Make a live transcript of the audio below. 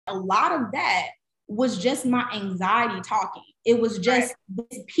a lot of that was just my anxiety talking. It was just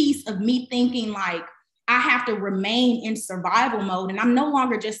this piece of me thinking like, I have to remain in survival mode, and I'm no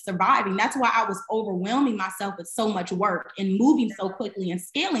longer just surviving. That's why I was overwhelming myself with so much work and moving so quickly and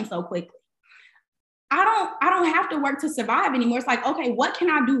scaling so quickly. I don't have to work to survive anymore. It's like, okay, what can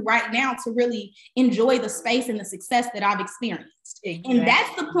I do right now to really enjoy the space and the success that I've experienced? Exactly. And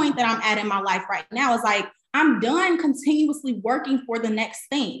that's the point that I'm at in my life right now. It's like, I'm done continuously working for the next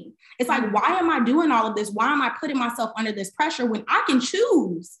thing. It's like, why am I doing all of this? Why am I putting myself under this pressure when I can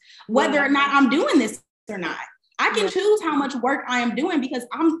choose whether or not I'm doing this or not? I can choose how much work I am doing because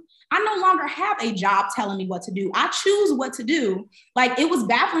I no longer have a job telling me what to do. I choose what to do. Like, it was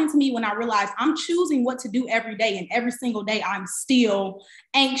baffling to me when I realized I'm choosing what to do every day, and every single day I'm still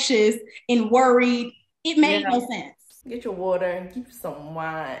anxious and worried. It made no sense. Get your water and keep some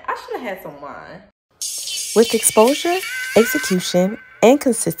wine. I should have had some wine. With exposure, execution, and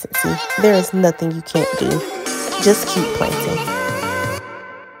consistency, there is nothing you can't do. Just keep planting.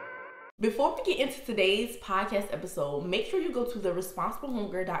 Before we get into today's podcast episode, make sure you go to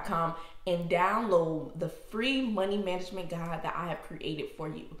theresponsiblehomeGirl.com and download the free money management guide that I have created for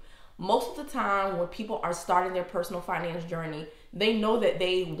you. Most of the time when people are starting their personal finance journey, they know that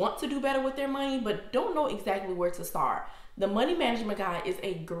they want to do better with their money, but don't know exactly where to start. The money management guide is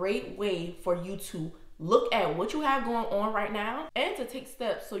a great way for you to look at what you have going on right now and to take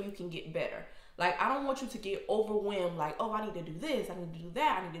steps so you can get better. Like, I don't want you to get overwhelmed like, oh, I need to do this, I need to do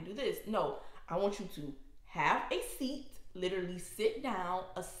that, I need to do this. No, I want you to have a seat, literally sit down,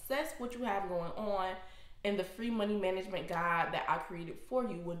 assess what you have going on, and the free money management guide that I created for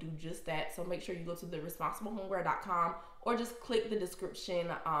you will do just that. So make sure you go to theresponsiblehomeGirl.com or just click the description,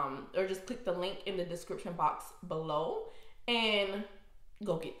 or just click the link in the description box below and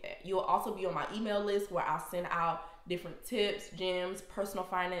go get that. You'll also be on my email list where I'll send out different tips, gems, personal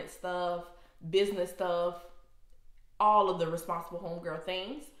finance stuff, business stuff, all of the responsible homegirl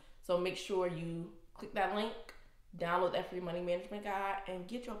things. So make sure you click that link, download that free money management guide, and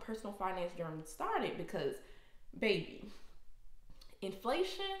get your personal finance journey started because, baby,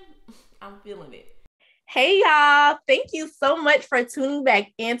 inflation, I'm feeling it. Hey y'all, thank you so much for tuning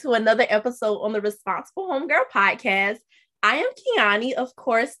back into another episode on the Responsible Homegirl podcast. I am Kiani, of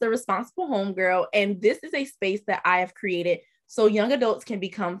course, the Responsible Homegirl, and this is a space that I have created so young adults can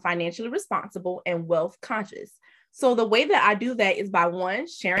become financially responsible and wealth conscious. So the way that I do that is by 1,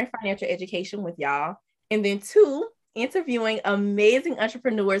 sharing financial education with y'all, and then 2, interviewing amazing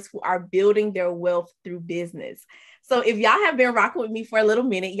entrepreneurs who are building their wealth through business. So if y'all have been rocking with me for a little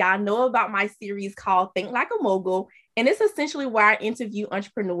minute, y'all know about my series called Think Like a Mogul. And it's essentially where I interview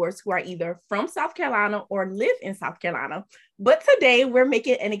entrepreneurs who are either from South Carolina or live in South Carolina. But today we're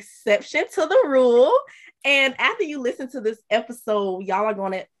making an exception to the rule. And after you listen to this episode, y'all are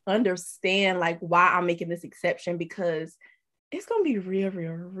going to understand like why I'm making this exception, because it's going to be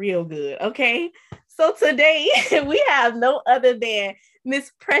real good. Okay. So today we have no other than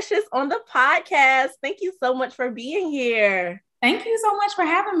Miss Precious on the podcast. Thank you so much for being here. Thank you so much for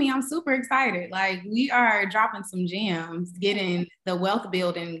having me. I'm super excited. Like, we are dropping some gems, getting the wealth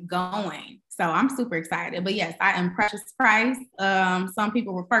building going. So I'm super excited. But yes, I am Precious Price. Some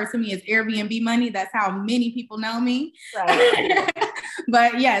people refer to me as Airbnb Money. That's how many people know me. Right.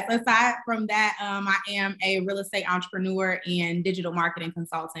 But yes, aside from that, I am a real estate entrepreneur and digital marketing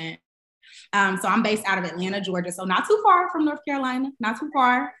consultant. So I'm based out of Atlanta, Georgia. So not too far from North Carolina, not too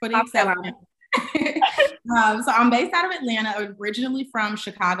far for the exception. So I'm based out of Atlanta, originally from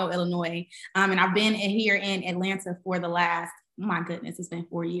Chicago, Illinois. And I've been here in Atlanta for the last, my goodness, it's been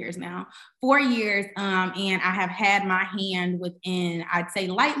 4 years now. 4 years. And I have had my hand within, I'd say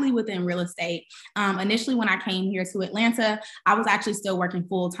lightly within real estate. Initially, when I came here to Atlanta, I was actually still working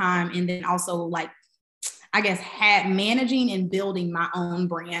full time. And then also had managing and building my own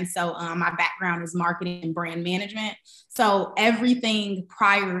brand. So my background is marketing and brand management. So everything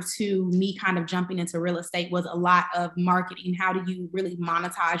prior to me kind of jumping into real estate was a lot of marketing. How do you really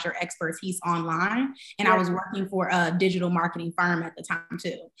monetize your expertise online? And I was working for a digital marketing firm at the time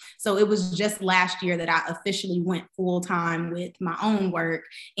too. So it was just last year that I officially went full time with my own work,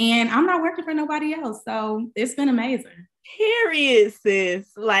 and I'm not working for nobody else. So it's been amazing. Period,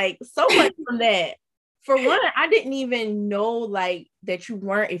 sis. Like, so much from that. For one, I didn't even know like that you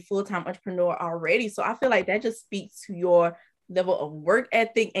weren't a full-time entrepreneur already. So I feel like that just speaks to your level of work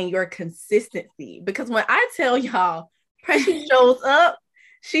ethic and your consistency. Because when I tell y'all, Precious shows up,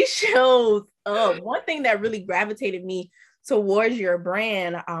 she shows up. One thing that really gravitated me towards your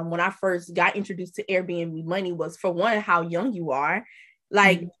brand when I first got introduced to Airbnb Money was, for one, how young you are.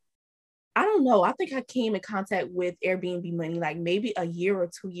 Like, I don't know. I think I came in contact with Airbnb Money like maybe a year or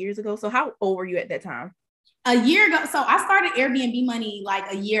 2 years ago. So how old were you at that time? A year ago. So I started Airbnb Money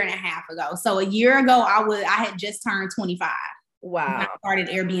like a year and a half ago. So a year ago, I had just turned 25 when I Wow. started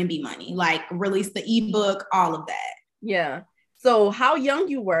Airbnb Money, like released the ebook, all of that. Yeah. So how young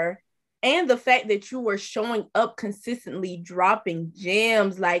you were and the fact that you were showing up consistently, dropping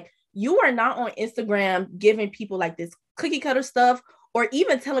gems, like you are not on Instagram giving people like this cookie cutter stuff or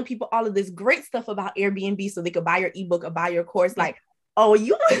even telling people all of this great stuff about Airbnb so they could buy your ebook or buy your course. Like, oh,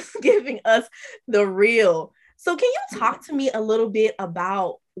 you was giving us the real. So can you talk to me a little bit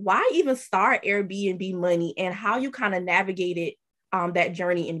about why even start Airbnb Money and how you kind of navigated that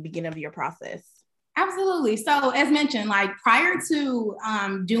journey in the beginning of your process? Absolutely. So as mentioned, like prior to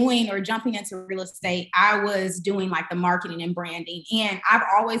doing or jumping into real estate, I was doing like the marketing and branding. And I've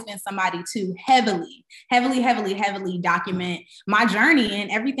always been somebody to heavily document my journey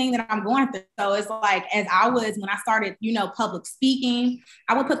and everything that I'm going through. So it's like, when I started, public speaking,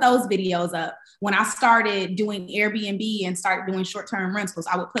 I would put those videos up. When I started doing Airbnb and started doing short-term rentals,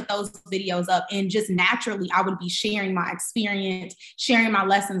 I would put those videos up, and just naturally, I would be sharing my experience, sharing my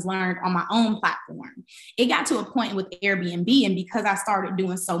lessons learned on my own platform. It got to a point with Airbnb, and because I started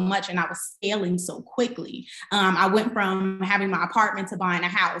doing so much and I was scaling so quickly, I went from having my apartment to buying a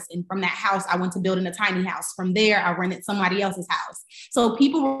house. And from that house, I went to building a tiny house. From there, I rented somebody else's house. So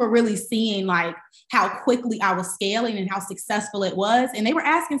people were really seeing like how quickly I was scaling and how successful it was. And they were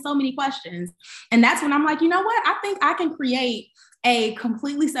asking so many questions. And that's when I'm like, you know what? I think I can create a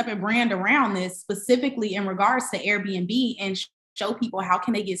completely separate brand around this, specifically in regards to Airbnb, and show people how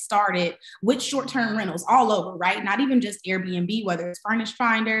can they get started with short-term rentals all over, right? Not even just Airbnb, whether it's Furnish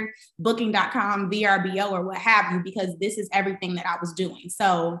Finder, Booking.com, VRBO, or what have you, because this is everything that I was doing.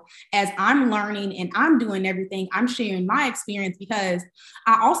 So as I'm learning and I'm doing everything, I'm sharing my experience, because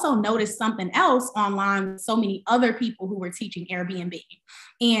I also noticed something else online with so many other people who were teaching Airbnb.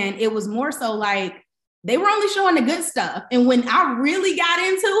 And it was more so like they were only showing the good stuff. And when I really got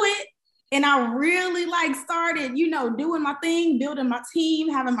into it, and I really like started, doing my thing, building my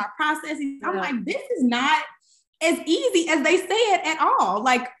team, having my processes, I'm like, this is not as easy as they said at all.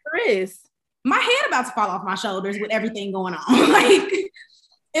 Like, Chris, my head about to fall off my shoulders with everything going on. Like,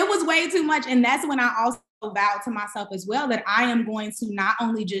 it was way too much. And that's when I also vowed to myself as well that I am going to not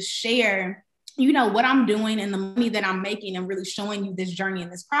only just share what I'm doing and the money that I'm making and really showing you this journey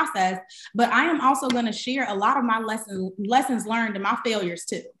and this process, but I am also going to share a lot of my lessons learned and my failures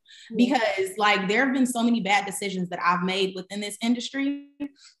too. Because like there have been so many bad decisions that I've made within this industry.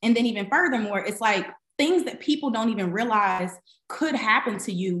 And then even furthermore, it's like things that people don't even realize could happen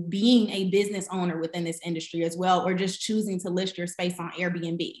to you being a business owner within this industry as well, or just choosing to list your space on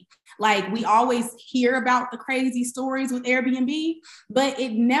Airbnb. Like we always hear about the crazy stories with Airbnb, but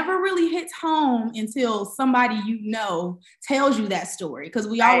it never really hits home until somebody tells you that story, because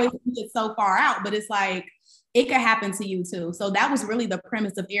we always get so far out, but it's like, it could happen to you too. So that was really the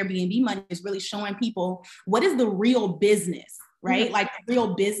premise of Airbnb Money, is really showing people what is the real business, right? Mm-hmm. Like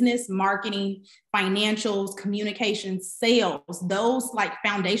real business, marketing, financials, communication, sales, those like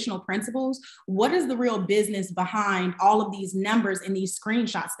foundational principles. What is the real business behind all of these numbers and these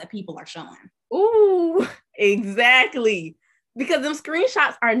screenshots that people are showing? Ooh, exactly. Because them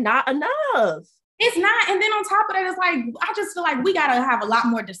screenshots are not enough. It's not. And then on top of that, it's like, I just feel like we got to have a lot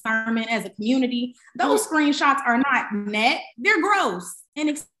more discernment as a community. Those screenshots are not net, they're gross. And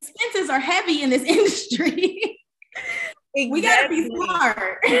expenses are heavy in this industry. Exactly. We got to be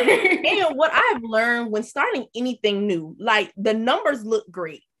smart. And what I've learned when starting anything new, like the numbers look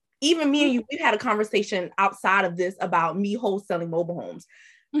great. Even me and you, we've had a conversation outside of this about me wholesaling mobile homes.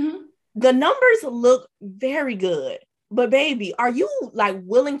 Mm-hmm. The numbers look very good. But baby, are you like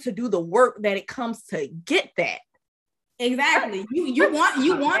willing to do the work that it comes to get that? Exactly. You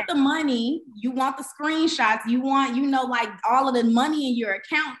want the money, you want the screenshots, you want, like all of the money in your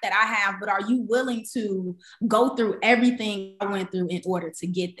account that I have, but are you willing to go through everything I went through in order to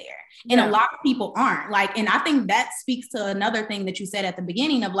get there? And a lot of people aren't. Like, and I think that speaks to another thing that you said at the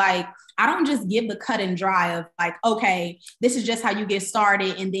beginning of like, I don't just give the cut and dry of like, okay, this is just how you get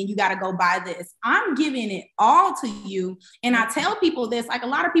started and then you got to go buy this. I'm giving it all to you. And I tell people this, like a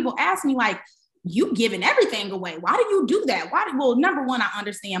lot of people ask me like, you giving everything away. Why do you do that? Well, number one, I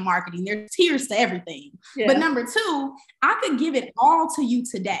understand marketing. There's tiers to everything. Yeah. But number two, I could give it all to you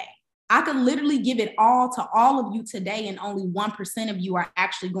today. I could literally give it all to all of you today, and only 1% of you are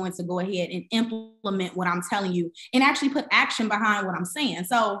actually going to go ahead and implement what I'm telling you and actually put action behind what I'm saying.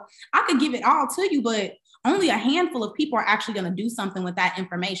 So I could give it all to you, but only a handful of people are actually going to do something with that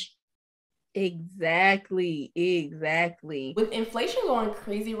information. Exactly. Exactly. With inflation going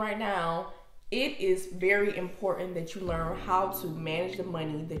crazy right now, it is very important that you learn how to manage the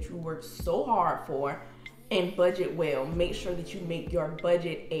money that you work so hard for and budget well. Make sure that you make your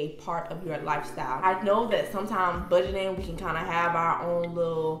budget a part of your lifestyle. I know that sometimes budgeting, we can kind of have our own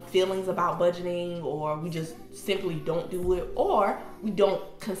little feelings about budgeting, or we just simply don't do it, or we don't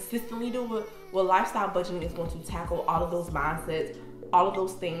consistently do it. Well, lifestyle budgeting is going to tackle all of those mindsets, all of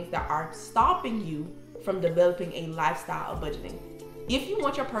those things that are stopping you from developing a lifestyle of budgeting. If you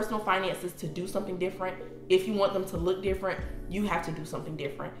want your personal finances to do something different, if you want them to look different, you have to do something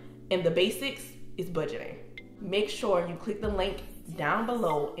different. And the basics is budgeting. Make sure you click the link down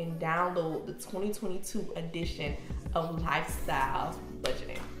below and download the 2022 edition of Lifestyle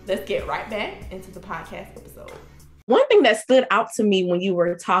Budgeting. Let's get right back into the podcast episode. One thing that stood out to me when you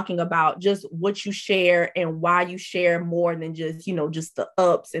were talking about just what you share and why you share more than just, just the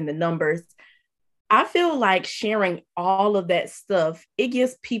ups and the numbers. I feel like sharing all of that stuff, it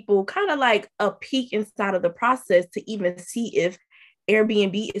gives people kind of like a peek inside of the process to even see if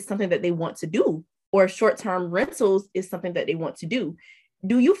Airbnb is something that they want to do, or short-term rentals is something that they want to do.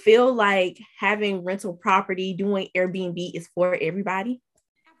 Do you feel like having rental property, doing Airbnb is for everybody?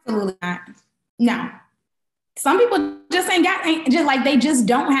 Absolutely not. No. Some people just they just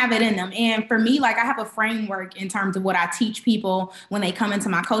don't have it in them. And for me, like, I have a framework in terms of what I teach people when they come into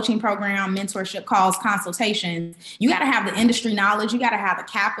my coaching program, mentorship calls, consultations. You got to have the industry knowledge, you got to have the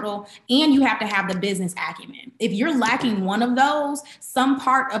capital, and you have to have the business acumen. If you're lacking one of those, some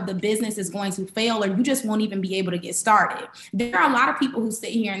part of the business is going to fail, or you just won't even be able to get started. There are a lot of people who sit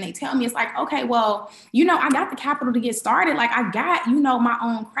here and they tell me, it's like, okay, well, I got the capital to get started. Like, I got, my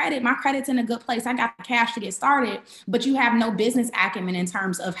own credit. My credit's in a good place. I got the cash to get started, but you have no business acumen in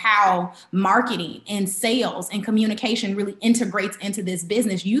terms of how marketing and sales and communication really integrates into this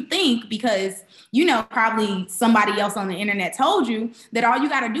business. You think because, probably somebody else on the internet told you that all you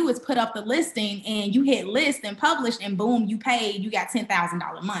got to do is put up the listing and you hit list and publish and boom, you paid, you got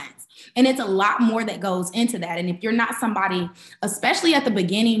 $10,000 months. And it's a lot more that goes into that. And if you're not somebody, especially at the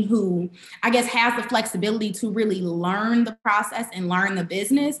beginning, who I guess has the flexibility to really learn the process and learn the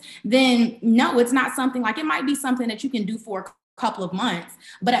business, then no, it's not something like, it might be something that you can do for a couple of months,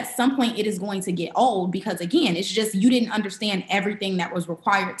 but at some point it is going to get old, because again, it's just, you didn't understand everything that was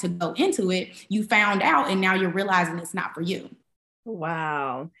required to go into it. You found out and now you're realizing it's not for you.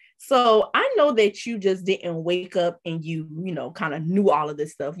 Wow. So I know that you just didn't wake up and you kind of knew all of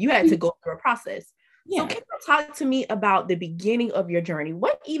this stuff. You had to go through a process. Yeah. So can you talk to me about the beginning of your journey?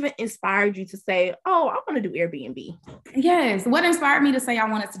 What even inspired you to say, oh, I want to do Airbnb? Yes. What inspired me to say I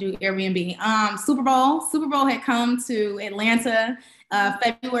wanted to do Airbnb? Super Bowl had come to Atlanta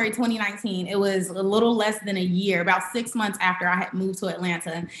February 2019. It was a little less than a year, about 6 months after I had moved to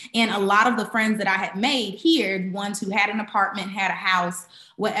Atlanta. And a lot of the friends that I had made here, ones who had an apartment, had a house,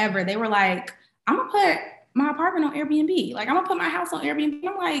 whatever, they were like, I'm going to put my apartment on Airbnb. Like, I'm going to put my house on Airbnb.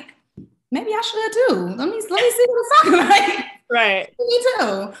 I'm like, maybe I should too. Let me see what it's talking like. Right. Me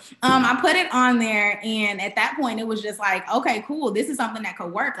too. I put it on there. And at that point, it was just like, okay, cool. This is something that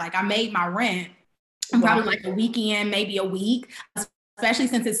could work. Like, I made my rent. Probably like a weekend, maybe a week, especially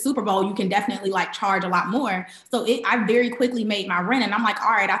since it's Super Bowl, you can definitely like charge a lot more. So I very quickly made my rent, and I'm like, all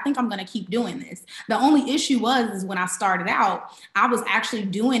right, I think I'm going to keep doing this. The only issue is when I started out, I was actually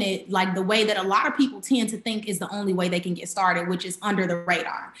doing it like the way that a lot of people tend to think is the only way they can get started, which is under the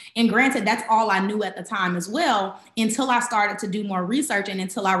radar. And granted, that's all I knew at the time as well, until I started to do more research and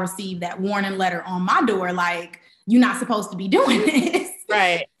until I received that warning letter on my door, like, you're not supposed to be doing this.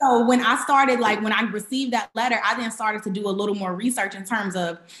 Right. So when I received that letter, I then started to do a little more research in terms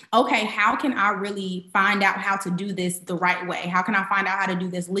of, okay, how can I really find out how to do this the right way? How can I find out how to do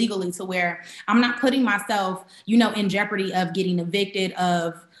this legally to where I'm not putting myself, in jeopardy of getting evicted,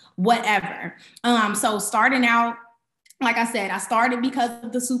 of whatever. So starting out, like I said, I started because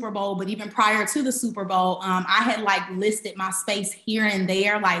of the Super Bowl, but even prior to the Super Bowl, I had like listed my space here and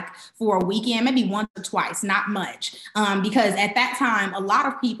there, like for a weekend, maybe once or twice, not much. Because at that time, a lot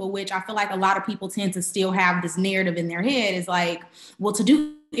of people, which I feel like a lot of people tend to still have this narrative in their head, is like, well, to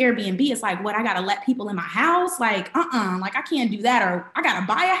do Airbnb, it's like, what, I gotta let people in my house? Like, like I can't do that, or I gotta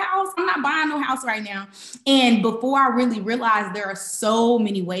buy a house. I'm not buying no house right now. And before I really realized there are so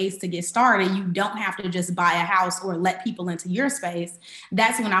many ways to get started, you don't have to just buy a house or let people into your space.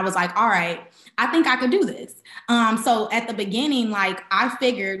 That's when I was like, all right, I think I could do this. So at the beginning, like I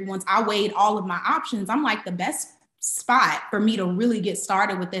figured once I weighed all of my options, I'm like, the best spot for me to really get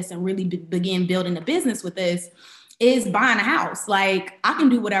started with this and really begin building a business with this is buying a house. Like, I can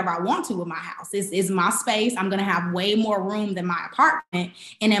do whatever I want to with my house. It's my space. I'm going to have way more room than my apartment.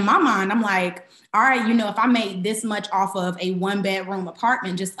 And in my mind, I'm like, all right, if I made this much off of a 1-bedroom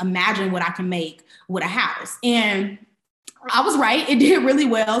apartment, just imagine what I can make with a house. And I was right. It did really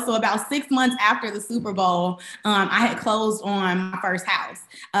well. So about 6 months after the Super Bowl, I had closed on my first house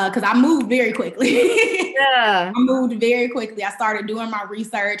because I moved very quickly. Yeah. I moved very quickly. I started doing my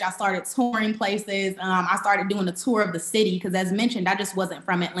research. I started touring places. I started doing a tour of the city because, as mentioned, I just wasn't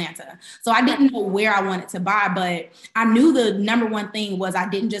from Atlanta. So I didn't know where I wanted to buy, but I knew the number one thing was I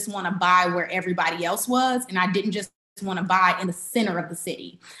didn't just want to buy where everybody else was, and I didn't just want to buy in the center of the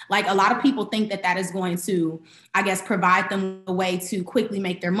city. Like, a lot of people think that is going to, I guess, provide them a way to quickly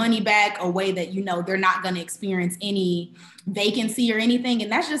make their money back, a way that, they're not going to experience any vacancy or anything.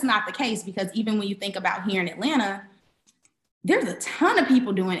 And that's just not the case, because even when you think about here in Atlanta, there's a ton of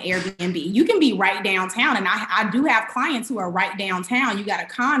people doing Airbnb. You can be right downtown. And I do have clients who are right downtown. You got a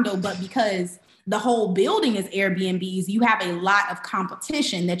condo, but because the whole building is Airbnbs, you have a lot of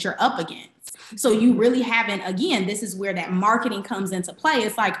competition that you're up against. So you really haven't, again, this is where that marketing comes into play.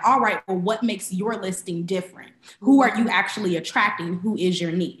 It's like, all right, well, what makes your listing different? Who are you actually attracting? Who is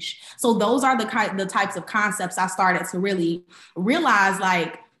your niche? So those are the types of concepts I started to really realize,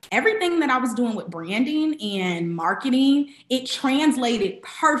 like, everything that I was doing with branding and marketing, it translated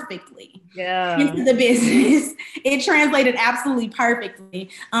perfectly into the business. It translated absolutely perfectly.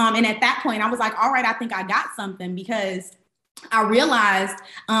 And at that point, I was like, all right, I think I got something, because I realized,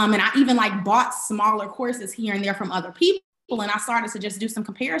 and I even bought smaller courses here and there from other people. And I started to just do some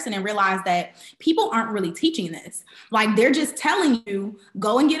comparison and realize that people aren't really teaching this. Like, they're just telling you,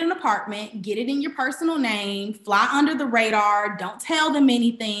 go and get an apartment, get it in your personal name, fly under the radar, don't tell them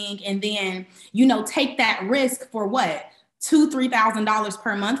anything. And then, take that risk for what? $2,000-$3,000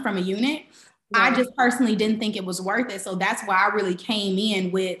 per month from a unit. I just personally didn't think it was worth it. So that's why I really came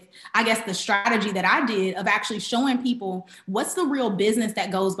in with, I guess, the strategy that I did of actually showing people what's the real business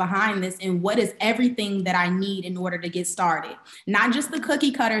that goes behind this, and what is everything that I need in order to get started. Not just the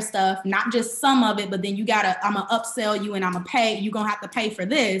cookie cutter stuff, not just some of it, but then I'm going to upsell you and I'm going to pay, you're going to have to pay for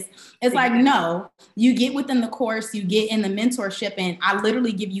this. It's like, no, you get within the course, you get in the mentorship, and I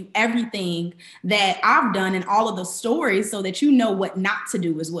literally give you everything that I've done and all of the stories so that you know what not to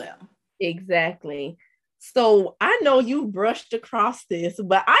do as well. Exactly. So I know you brushed across this,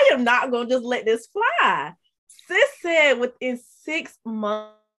 but I am not going to just let this fly. Sis said within 6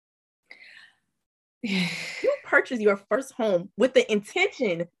 months, you purchased your first home with the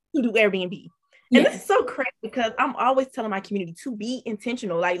intention to do Airbnb. And this is so crazy, because I'm always telling my community to be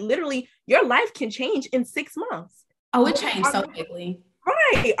intentional. Like, literally, your life can change in 6 months. Oh, it changed so quickly.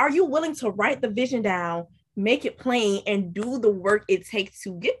 Right. Are you willing to write the vision down, make it plain, and do the work it takes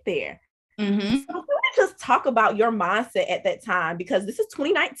to get there? Mm-hmm. So can we just talk about your mindset at that time? Because this is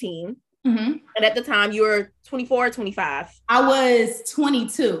 2019. Mm-hmm. And at the time you were 24 or 25? I was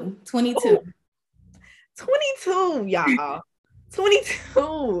 22. Ooh. 22, y'all.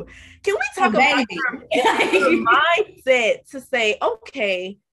 22. Can we talk about your mindset to say,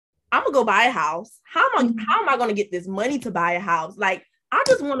 okay, I'm gonna go buy a house. How am I gonna get this money to buy a house? Like, I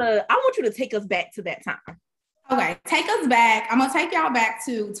want you to take us back to that time. Okay, take us back. I'm gonna take y'all back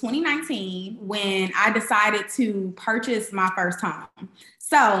to 2019 when I decided to purchase my first home.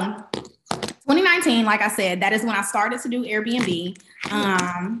 So 2019, like I said, that is when I started to do Airbnb.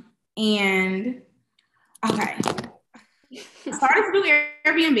 And okay, I started to do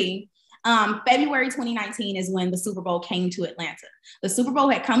Airbnb. February 2019 is when the Super Bowl came to Atlanta. The Super Bowl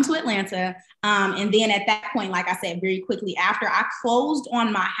had come to Atlanta. And then at that point, like I said, very quickly after, I closed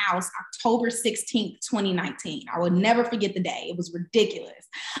on my house October 16th, 2019. I will never forget the day. It was ridiculous.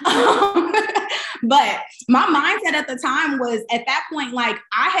 But my mindset at the time was, at that point, like,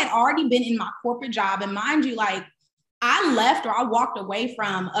 I had already been in my corporate job. And mind you, like, I left, or I walked away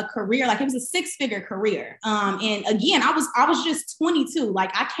from a career, like, it was a 6-figure career. And again, I was just 22. Like,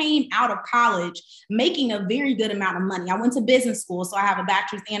 I came out of college making a very good amount of money. I went to business school, so I have a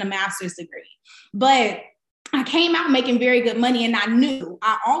bachelor's and a master's degree. But I came out making very good money, and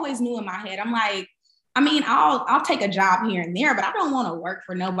I always knew in my head, I'm like, I mean, I'll take a job here and there, but I don't want to work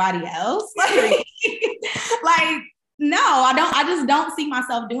for nobody else. Like, no, I don't. I just don't see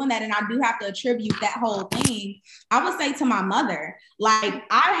myself doing that. And I do have to attribute that whole thing, I would say, to my mother. Like,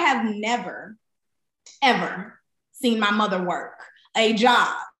 I have never, ever seen my mother work a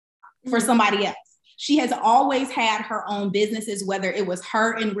job for somebody else. She has always had her own businesses, whether it was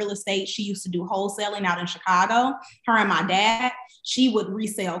her in real estate. She used to do wholesaling out in Chicago, her and my dad. She would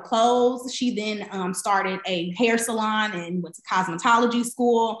resell clothes. She then started a hair salon and went to cosmetology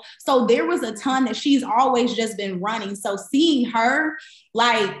school. So there was a ton that she's always just been running. So seeing her,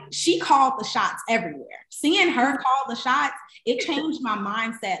 like, she called the shots everywhere. Seeing her call the shots, it changed my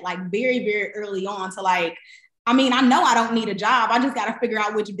mindset like very, very early on to like, I mean, I know I don't need a job. I just got to figure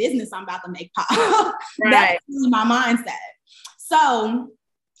out which business I'm about to make pop. Right. That's really my mindset. So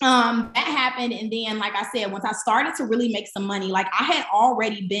that happened. And then, like I said, once I started to really make some money, like I had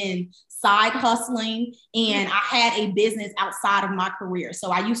already been side hustling and I had a business outside of my career. So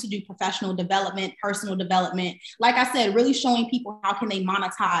I used to do professional development, personal development. Like I said, really showing people how can they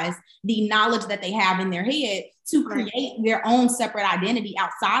monetize the knowledge that they have in their head to create their own separate identity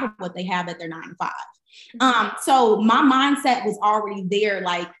outside of what they have at their 9 to 5. So my mindset was already there,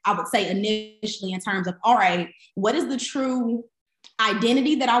 like I would say initially in terms of, all right, what is the true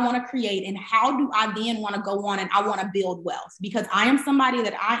identity that I want to create and how do I then want to go on and I want to build wealth? Because I am somebody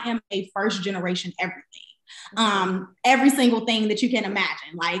that I am a first generation everything. Every single thing that you can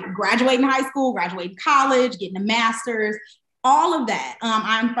imagine, like graduating high school, graduating college, getting a master's, all of that.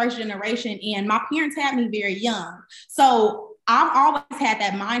 I'm first generation and my parents had me very young. So I've always had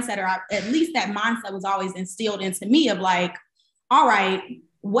that mindset, or at least that mindset was always instilled into me of like, all right,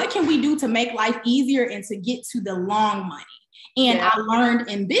 what can we do to make life easier and to get to the long money? And I learned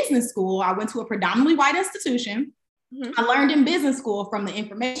in business school, I went to a predominantly white institution. I learned in business school from the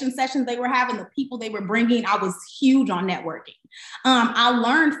information sessions they were having, the people they were bringing. I was huge on networking. I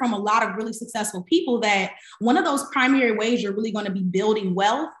learned from a lot of really successful people that one of those primary ways you're really going to be building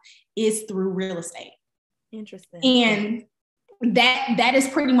wealth is through real estate. Interesting. And that is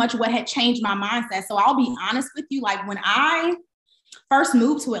pretty much what had changed my mindset. So I'll be honest with you, like when I first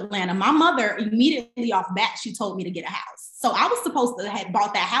moved to Atlanta, my mother immediately off bat, she told me to get a house. So I was supposed to have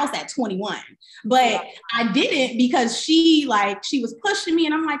bought that house at 21, but I didn't because she was pushing me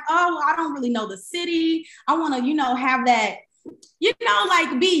and I'm like, oh, I don't really know the city. I want to, have that,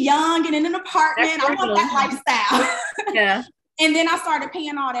 like be young and in an apartment. I want that lifestyle. Yeah. And then I started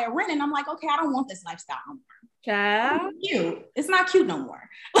paying all that rent and I'm like, okay, I don't want this lifestyle no more. Child. It's cute. It's not cute no more.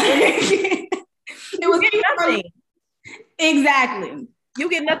 It was nothing. Exactly. You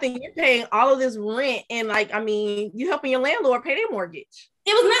get nothing. You're paying all of this rent and you helping your landlord pay their mortgage.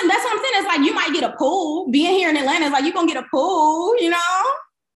 It was nothing. That's what I'm saying. It's like you might get a pool. Being here in Atlanta, it's like you're gonna get a pool,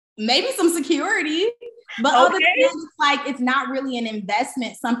 maybe some security. But other than that, it's like it's not really an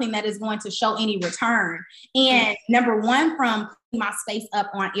investment, something that is going to show any return. And number one, from putting my space up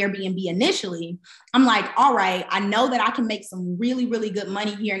on Airbnb initially, I'm like, all right, I know that I can make some really, really good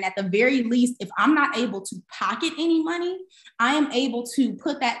money here. And at the very least, if I'm not able to pocket any money, I am able to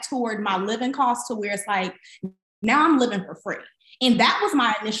put that toward my living costs to where it's like, now I'm living for free. And that was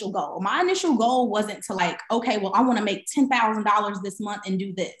my initial goal. My initial goal wasn't to like, okay, well, I want to make $10,000 this month and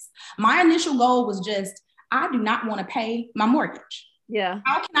do this. My initial goal was just, I do not want to pay my mortgage. Yeah.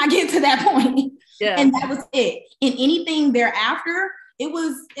 How can I get to that point? Yeah. And that was it. And anything thereafter, it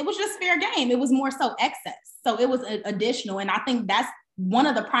was just fair game. It was more so excess. So it was additional. And I think that's one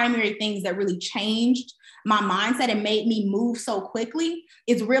of the primary things that really changed my mindset and made me move so quickly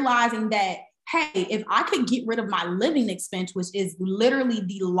is realizing that, hey, if I could get rid of my living expense, which is literally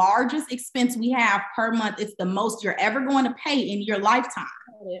the largest expense we have per month, it's the most you're ever going to pay in your lifetime.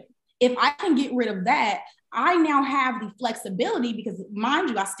 If I can get rid of that, I now have the flexibility because, mind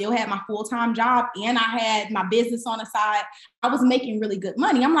you, I still had my full-time job and I had my business on the side. I was making really good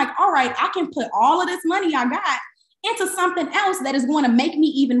money. I'm like, all right, I can put all of this money I got into something else that is going to make me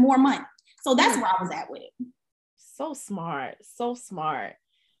even more money. So that's where I was at with it. So smart. So smart.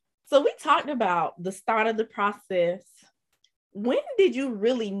 So we talked about the start of the process. When did you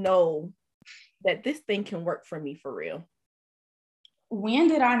really know that this thing can work for me for real? When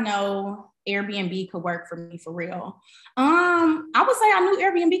did I know Airbnb could work for me for real? I would say I knew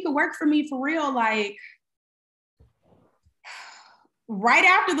Airbnb could work for me for real, like right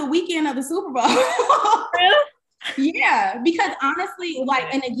after the weekend of the Super Bowl. Yeah, because honestly,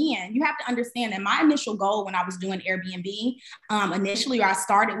 and again, you have to understand that my initial goal when I was doing Airbnb, initially I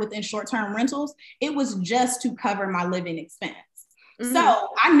started within short-term rentals, it was just to cover my living expense. So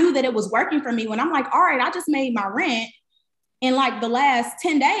I knew that it was working for me when I'm like, all right, I just made my rent in like the last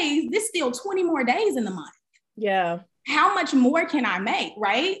 10 days, there's still 20 more days in the month. Yeah. How much more can I make?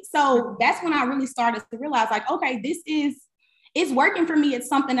 Right. So that's when I really started to realize like, okay, it's working for me. It's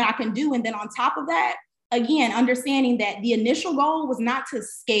something that I can do. And then on top of that, again, understanding that the initial goal was not to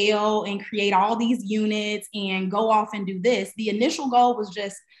scale and create all these units and go off and do this. The initial goal was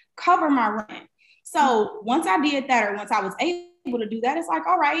just cover my rent. So once I did that, or once I was able to do that, it's like,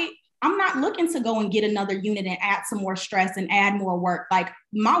 all right, I'm not looking to go and get another unit and add some more stress and add more work. Like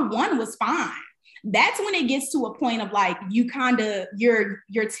my one was fine. That's when it gets to a point of like,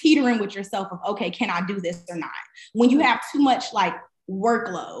 you're teetering with yourself of, okay, can I do this or not? When you have too much like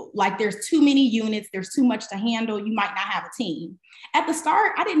workload, like there's too many units, there's too much to handle, you might not have a team. At the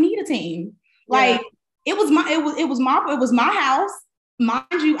start, I didn't need a team. Like it was my house. Mind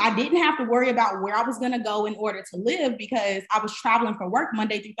you, I didn't have to worry about where I was going to go in order to live because I was traveling for work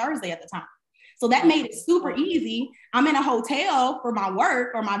Monday through Thursday at the time. So that made it super easy. I'm in a hotel for my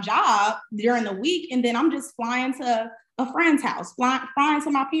work or my job during the week. And then I'm just flying to a friend's house, flying to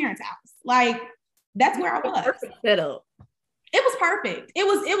my parents' house. Like that's where I was. Perfect setup. It was perfect. It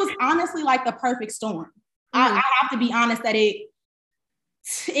was honestly like the perfect storm. I have to be honest that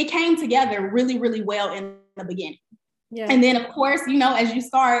it came together really, really well in the beginning. Yeah. And then of course, you know, as you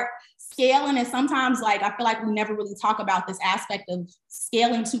start scaling, and sometimes like, I feel like we never really talk about this aspect of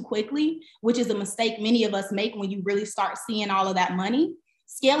scaling too quickly, which is a mistake many of us make when you really start seeing all of that money.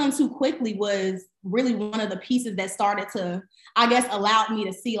 Scaling too quickly was really one of the pieces that started to, I guess, allowed me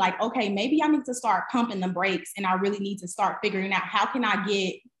to see like, okay, maybe I need to start pumping the brakes and I really need to start figuring out how can I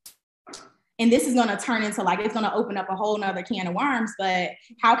get, and this is going to turn into like, it's going to open up a whole nother can of worms, but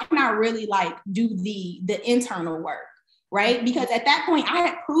how can I really like do the internal work? Right? Because at that point I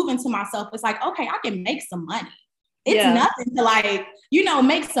had proven to myself, it's like, okay, I can make some money. It's nothing to like, you know,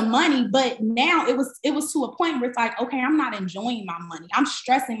 make some money. But now it was to a point where it's like, okay, I'm not enjoying my money. I'm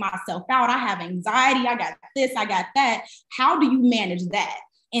stressing myself out. I have anxiety. I got this, I got that. How do you manage that?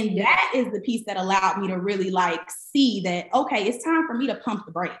 And that is the piece that allowed me to really like see that, okay, it's time for me to pump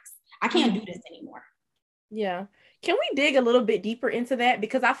the brakes. I can't do this anymore. Yeah. Can we dig a little bit deeper into that?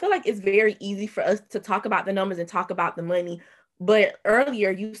 Because I feel like it's very easy for us to talk about the numbers and talk about the money. But earlier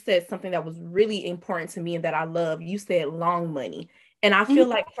you said something that was really important to me and that I love. You said long money. And I feel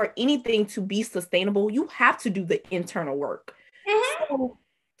like for anything to be sustainable, you have to do the internal work. So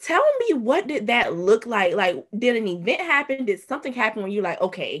tell me, what did that look like? Like, did an event happen? Did something happen when you're like,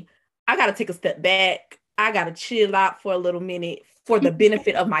 okay, I got to take a step back. I got to chill out for a little minute for the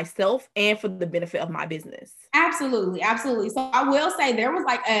benefit of myself and for the benefit of my business? Absolutely. Absolutely. So I will say there was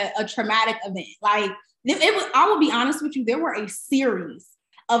like a traumatic event. Like it was, I will be honest with you, there were a series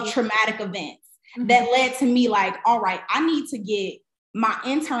of traumatic events that led to me like, all right, I need to get my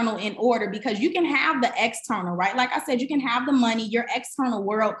internal in order, because you can have the external, right? Like I said, you can have the money, your external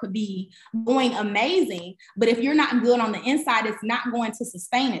world could be going amazing, but if you're not good on the inside, it's not going to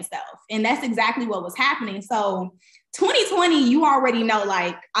sustain itself. And that's exactly what was happening. So 2020, you already know,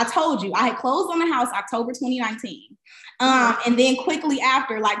 like I told you, I had closed on the house October 2019. And then quickly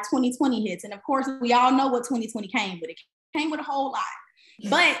after, like 2020 hits. And of course, we all know what 2020 came with. It came with a whole lot,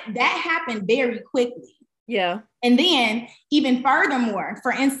 but that happened very quickly. Yeah. And then even furthermore,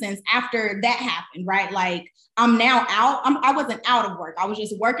 for instance, after that happened, right? Like I'm now out. I wasn't out of work. I was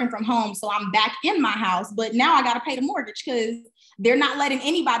just working from home. So I'm back in my house, but now I got to pay the mortgage because they're not letting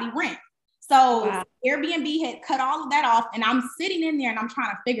anybody rent. So Airbnb had cut all of that off, and I'm sitting in there and I'm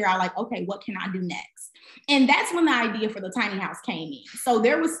trying to figure out like, okay, what can I do next? And that's when the idea for the tiny house came in. So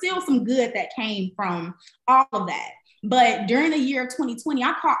there was still some good that came from all of that. But during the year of 2020,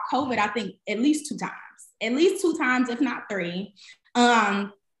 I caught COVID, I think at least two times, if not three.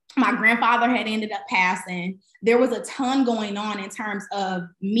 My grandfather had ended up passing. There was a ton going on in terms of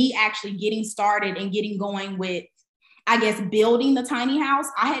me actually getting started and getting going with, I guess, building the tiny house.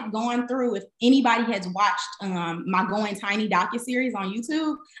 I had gone through, if anybody has watched my Going Tiny docuseries on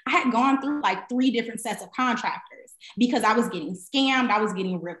YouTube, I had gone through like 3 different sets of contractors because I was getting scammed. I was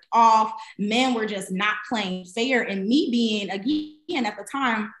getting ripped off. Men were just not playing fair. And me being, again, at the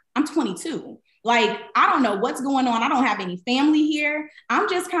time, I'm 22. Like, I don't know what's going on. I don't have any family here. I'm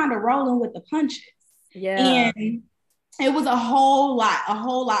just kind of rolling with the punches. Yeah. And it was a whole lot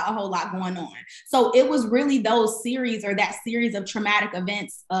going on. So it was really those series, or that series of traumatic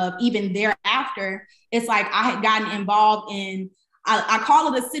events of even thereafter. It's like I had gotten involved in, I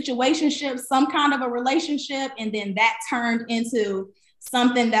call it a situationship, some kind of a relationship. And then that turned into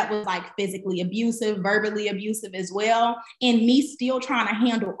something that was like physically abusive, verbally abusive as well. And me still trying to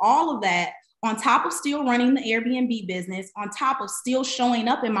handle all of that, on top of still running the Airbnb business, on top of still showing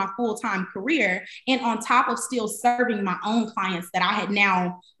up in my full-time career, and on top of still serving my own clients that I had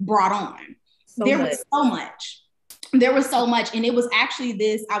now brought on. There was so much. And it was actually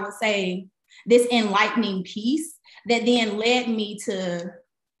this, I would say, this enlightening piece that then led me to,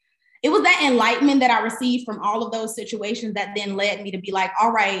 it was that enlightenment that I received from all of those situations that then led me to be like,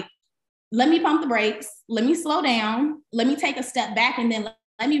 all right, let me pump the brakes. Let me slow down. Let me take a step back, and then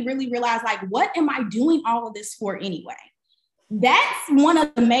let me really realize, like, what am I doing all of this for anyway? That's one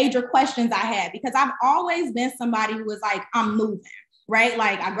of the major questions I had, because I've always been somebody who was like, I'm moving, right?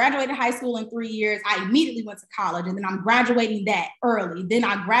 Like, I graduated high school in 3 years. I immediately went to college, and then I'm graduating that early. Then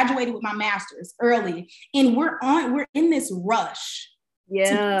I graduated with my master's early. And we're in this rush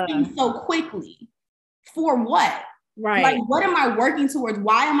to do things so quickly. For what? Right. Like, what am I working towards?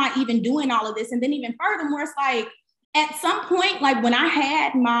 Why am I even doing all of this? And then even furthermore, it's like, at some point, like when I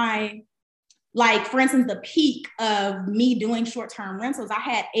had my, like, for instance, the peak of me doing short-term rentals, I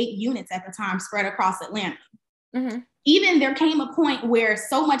had 8 units at the time spread across Atlanta. Mm-hmm. Even there came a point where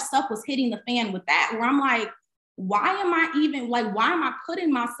so much stuff was hitting the fan with that, where I'm like, why am I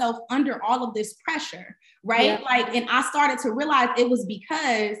putting myself under all of this pressure? Right. Yeah. Like, and I started to realize it was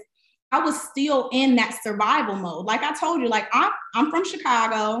because I was still in that survival mode. Like I told you, like I'm from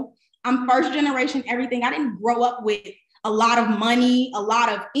Chicago. I'm first generation, everything. I didn't grow up with a lot of money, a lot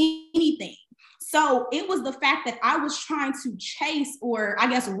of anything. So it was the fact that I was trying to chase, or I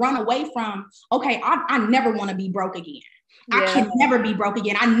guess run away from, okay, I never want to be broke again. Yeah. I can never be broke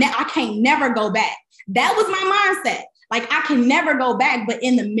again. I can't never go back. That was my mindset. Like, I can never go back. But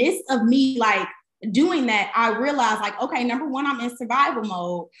in the midst of me, like, doing that, I realized, like, okay, number one, I'm in survival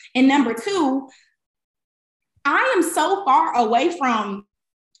mode. And number two, I am so far away from,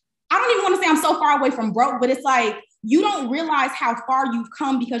 I don't even want to say I'm so far away from broke, but it's like, you don't realize how far you've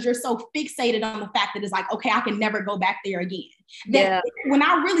come because you're so fixated on the fact that it's like, okay, I can never go back there again. That when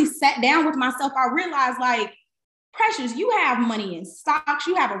I really sat down with myself, I realized, like, Precious, you have money in stocks,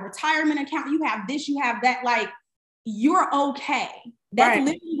 you have a retirement account, you have this, you have that, like, you're okay. That's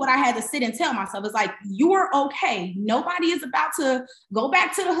literally what I had to sit and tell myself. It's like, you're okay. Nobody is about to go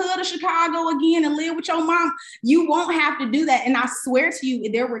back to the hood of Chicago again and live with your mom. You won't have to do that. And I swear to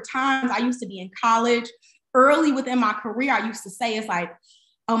you, there were times I used to be in college, early within my career, I used to say, it's like,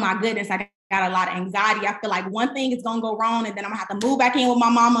 oh my goodness, I got a lot of anxiety. I feel like one thing is going to go wrong, and then I'm going to have to move back in with my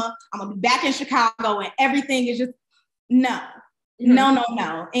mama. I'm going to be back in Chicago, and everything is just, no.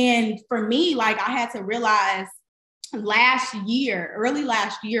 And for me, like, I had to realize early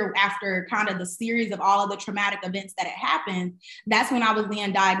last year, after kind of the series of all of the traumatic events that had happened, that's when I was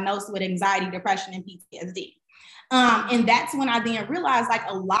then diagnosed with anxiety, depression, and PTSD. And that's when I then realized, like,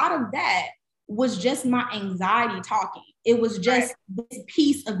 a lot of that was just my anxiety talking. It was just this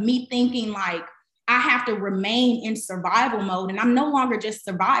piece of me thinking, like, I have to remain in survival mode, and I'm no longer just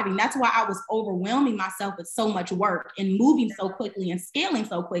surviving. That's why I was overwhelming myself with so much work and moving so quickly and scaling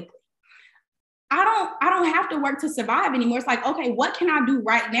so quickly. I don't have to work to survive anymore. It's like, okay, what can I do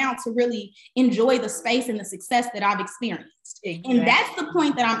right now to really enjoy the space and the success that I've experienced? Exactly. And that's the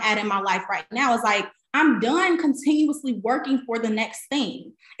point that I'm at in my life right now. It's like, I'm done continuously working for the next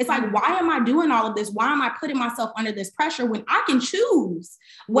thing. It's like, why am I doing all of this? Why am I putting myself under this pressure when I can choose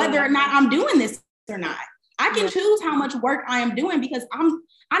whether or not I'm doing this or not? I can choose how much work I am doing, because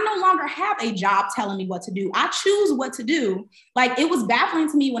I no longer have a job telling me what to do. I choose what to do. Like, it was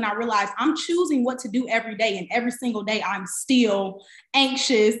baffling to me when I realized I'm choosing what to do every day, and every single day I'm still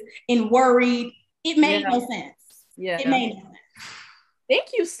anxious and worried. It made no sense. It made no sense. Thank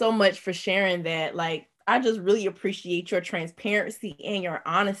you so much for sharing that. Like, I just really appreciate your transparency and your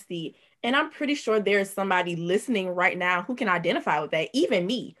honesty. And I'm pretty sure there's somebody listening right now who can identify with that, even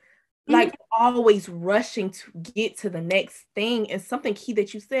me. Like, always rushing to get to the next thing. And something key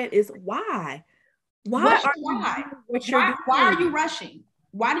that you said is why? Why are you rushing?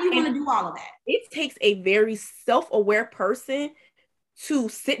 Why do you want to do all of that? It takes a very self-aware person to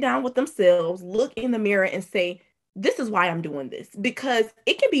sit down with themselves, look in the mirror, and say, this is why I'm doing this. Because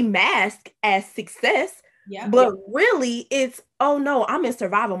it can be masked as success, but really it's, oh no, I'm in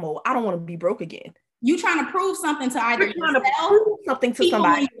survival mode. I don't want to be broke again. You trying to prove something to either yourself, something to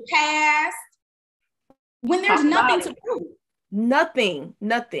somebody, in your past, when there's nothing to prove.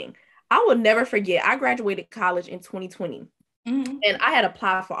 Nothing. I will never forget. I graduated college in 2020, and I had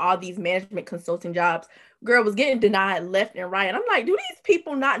applied for all these management consulting jobs. Girl, was getting denied left and right. And I'm like, do these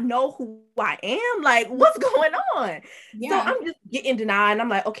people not know who I am? Like, what's going on? So I'm just getting denied. And I'm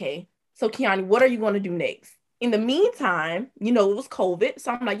like, okay, so Kiani, what are you going to do next? In the meantime, it was COVID.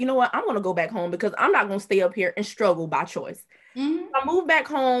 So I'm like, you know what? I'm going to go back home, because I'm not going to stay up here and struggle by choice. I moved back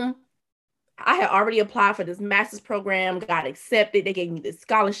home. I had already applied for this master's program, got accepted. They gave me this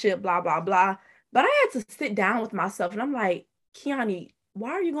scholarship, blah, blah, blah. But I had to sit down with myself, and I'm like, Kiani, why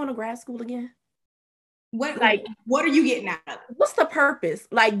are you going to grad school again? What are you getting out of it? What's the purpose?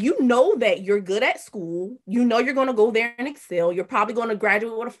 Like, you know that you're good at school. You know you're going to go there and excel. You're probably going to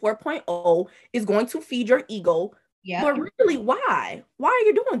graduate with a 4.0. It's going to feed your ego. Yeah. But really, why? Why are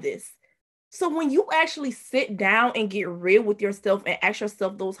you doing this? So when you actually sit down and get real with yourself and ask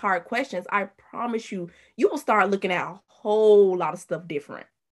yourself those hard questions, I promise you, you will start looking at a whole lot of stuff different.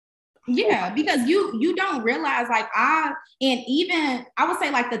 Yeah, because you don't realize and even I would say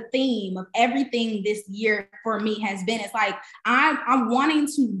like the theme of everything this year for me has been, it's like I'm wanting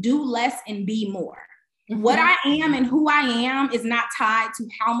to do less and be more. Mm-hmm. What I am and who I am is not tied to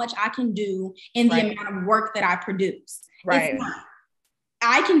how much I can do and the amount of work that I produce. Right. It's not.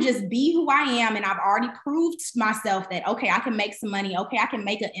 I can just be who I am, and I've already proved to myself that, okay, I can make some money. Okay, I can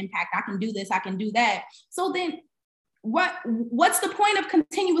make an impact. I can do this. I can do that. So then what's the point of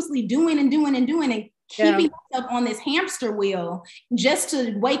continuously doing and keeping yourself on this hamster wheel just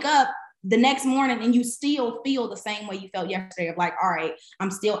to wake up the next morning and you still feel the same way you felt yesterday of like, all right, I'm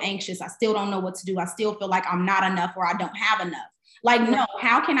still anxious. I still don't know what to do. I still feel like I'm not enough or I don't have enough. Like, no,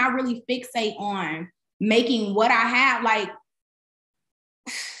 how can I really fixate on making what I have? Like,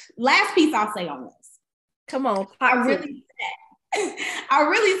 last piece I'll say on this. Come on. I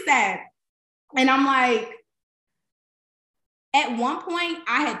really sat and I'm like, at one point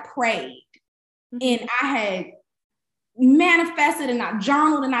I had prayed and I had manifested and I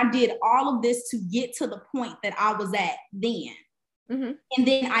journaled and I did all of this to get to the point that I was at then. Mm-hmm. And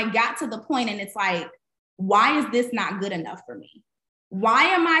then I got to the point and it's like, why is this not good enough for me? Why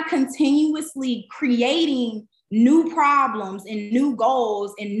am I continuously creating new problems and new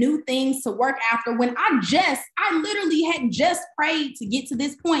goals and new things to work after when I literally had just prayed to get to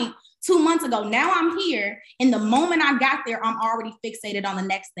this point 2 months ago. Now I'm here. And the moment I got there, I'm already fixated on the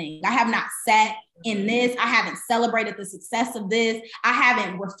next thing. I have not sat in this. I haven't celebrated the success of this. I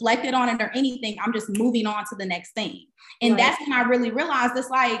haven't reflected on it or anything. I'm just moving on to the next thing. And that's when I really realized it's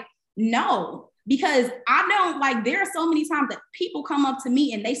like, no, because I don't like, there are so many times that people come up to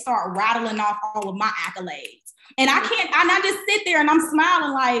me and they start rattling off all of my accolades. And I just sit there and I'm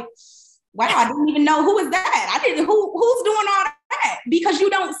smiling like, wow, I didn't even know who is that. Who's doing all that? Because you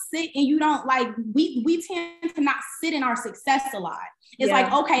don't sit and you don't like, we tend to not sit in our success a lot. It's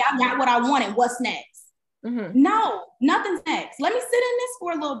like, okay, I got what I wanted. What's next? Mm-hmm. No, nothing's next. Let me sit in this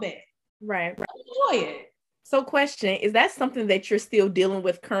for a little bit. Right. Enjoy it. So question, is that something that you're still dealing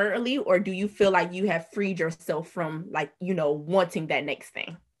with currently, or do you feel like you have freed yourself from like, wanting that next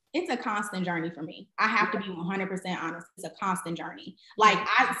thing? It's a constant journey for me. I have to be 100% honest. It's a constant journey. Like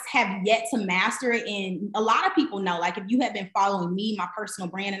I have yet to master it. And a lot of people know, like if you have been following me, my personal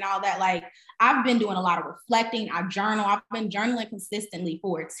brand and all that, like I've been doing a lot of reflecting. I journal. I've been journaling consistently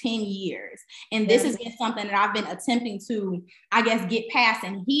for 10 years. And this has been something that I've been attempting to, I guess, get past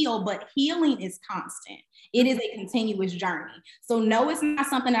and heal, but healing is constant. It is a continuous journey. So no, it's not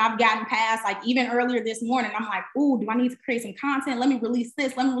something that I've gotten past. Like even earlier this morning, I'm like, ooh, do I need to create some content? Let me release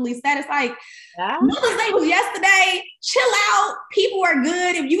this. Let me release that. It's like, Mother's Day was yesterday. Chill out. People are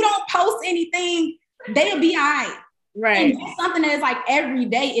good. If you don't post anything, they'll be all right. Right. And that's something that is like every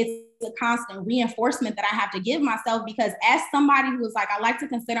day. It's a constant reinforcement that I have to give myself because as somebody who's like, I like to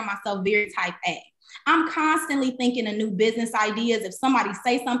consider myself very type A. I'm constantly thinking of new business ideas. If somebody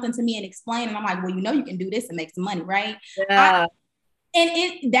say something to me and explain, and I'm like, well, you can do this and make some money, right? Yeah.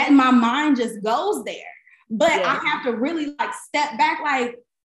 That my mind just goes there. But I have to really like step back, like,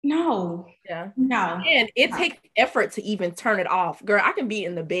 no. And it takes effort to even turn it off. Girl, I can be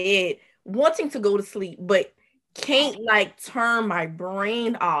in the bed wanting to go to sleep, but can't like turn my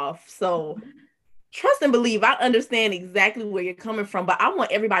brain off. So trust and believe, I understand exactly where you're coming from, but I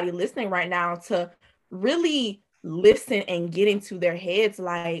want everybody listening right now to really listen and get into their heads.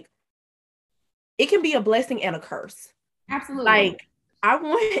 Like it can be a blessing and a curse. Absolutely. Like I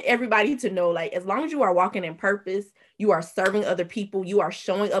want everybody to know, like, as long as you are walking in purpose, you are serving other people, you are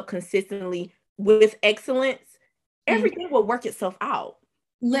showing up consistently with excellence, everything will work itself out.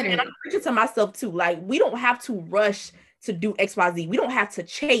 Literally. And I'm preaching to myself too. Like, we don't have to rush to do XYZ. We don't have to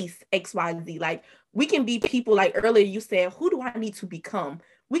chase XYZ. Like, we can be people, like earlier you said, who do I need to become?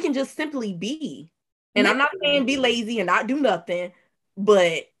 We can just simply be. And I'm not saying be lazy and not do nothing,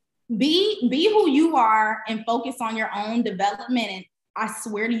 but be who you are and focus on your own development. And I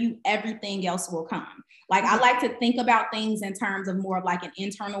swear to you, everything else will come. Like I like to think about things in terms of more of like an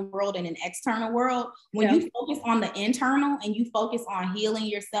internal world and an external world. When you focus on the internal and you focus on healing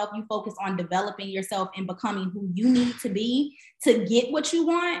yourself, you focus on developing yourself and becoming who you need to be to get what you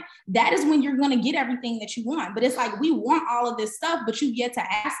want, that is when you're going to get everything that you want. But it's like, we want all of this stuff, but you get to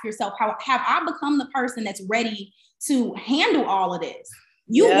ask yourself, how have I become the person that's ready to handle all of this?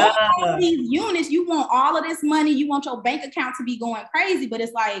 You want all of these units, you want all of this money, you want your bank account to be going crazy, but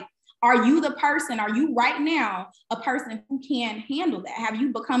it's like, Are you the person? Are you right now a person who can handle that? Have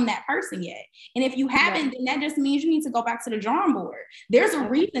you become that person yet? And if you haven't, then that just means you need to go back to the drawing board. There's a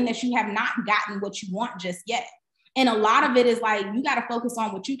reason that you have not gotten what you want just yet. And a lot of it is like, you got to focus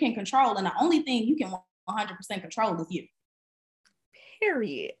on what you can control. And the only thing you can 100% control is you.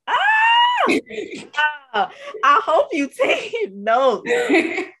 Period. I hope you take notes.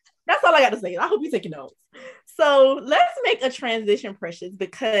 That's all I got to say. I hope you taking notes. So let's make a transition, Precious,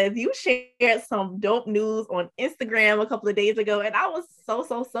 because you shared some dope news on Instagram a couple of days ago, and I was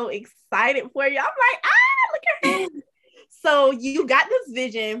so excited for you. I'm like, look at him. So you got this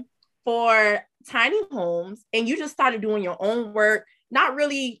vision for tiny homes, and you just started doing your own work. Not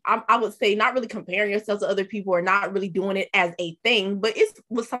really, I would say, not really comparing yourself to other people, or not really doing it as a thing, but it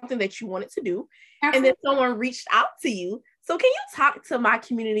was something that you wanted to do. Absolutely. And then someone reached out to you. So can you talk to my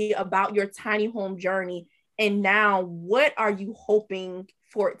community about your tiny home journey? And now, what are you hoping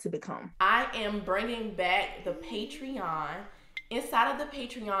for it to become? I am bringing back the Patreon. Inside of the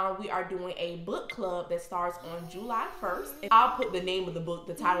Patreon, we are doing a book club that starts on July 1st. And I'll put the name of the book,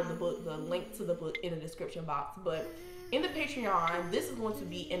 the title of the book, the link to the book in the description box. But in the Patreon, this is going to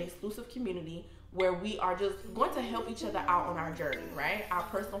be an exclusive community where we are just going to help each other out on our journey, right? Our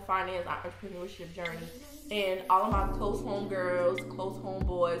personal finance, our entrepreneurship journey. And all of my close home girls, close home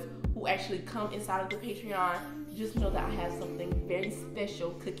boys who actually come inside of the Patreon, just know that I have something very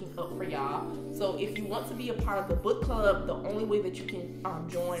special cooking up for y'all. So if you want to be a part of the book club, the only way that you can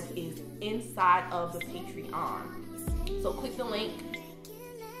join is inside of the Patreon. So click the link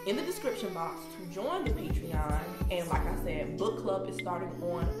in the description box to join the Patreon. And like I said, book club is starting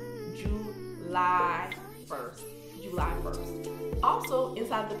on July 1st. Also,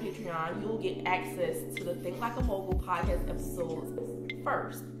 inside the Patreon, you'll get access to the Think Like a Mogul podcast episodes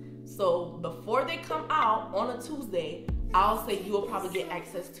first. So before they come out on a Tuesday, I'll say you'll probably get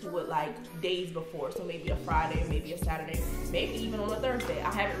access to it like days before. So maybe a Friday, maybe a Saturday, maybe even on a Thursday.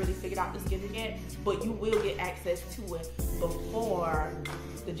 I haven't really figured out the schedule yet, but you will get access to it before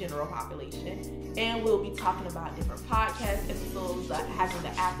the general population. And we'll be talking about different podcast episodes, having the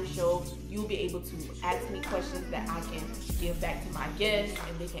after show. You'll be able to ask me questions that I can give back to my guests,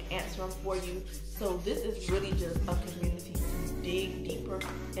 and they can answer them for you. So this is really just a community to dig deeper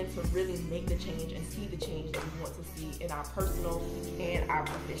and to really make the change and see the change that we want to see in our personal and our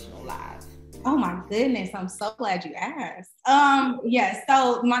professional lives. Oh my goodness, I'm so glad you asked. Yes,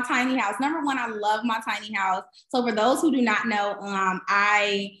 so my tiny house. Number one, I love my tiny house. So for those who do not know,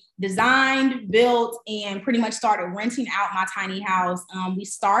 I designed, built, and pretty much started renting out my tiny house. We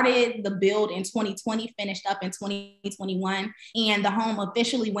started the build in 2020, finished up in 2021, and the home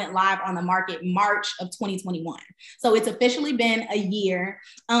officially went live on the market March of 2021. So it's officially been a year.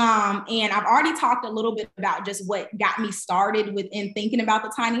 And I've already talked a little bit about just what got me started within thinking about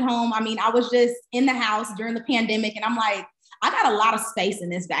the tiny home. I mean, I was just in the house during the pandemic, and I'm like, I got a lot of space in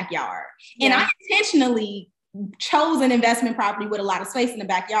this backyard. Yeah. And I intentionally chose an investment property with a lot of space in the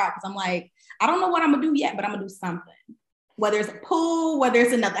backyard because I'm like, I don't know what I'm gonna do yet, but I'm gonna do something. Whether it's a pool, whether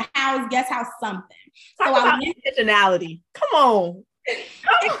it's another house, guest house, something. Talk about intentionality. Come on.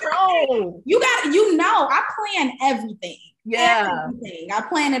 I plan everything. Yeah. Everything. I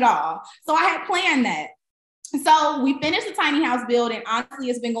plan it all. So I had planned that. So we finished the tiny house build, and honestly,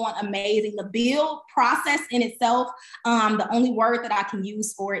 it's been going amazing. The build process in itself, the only word that I can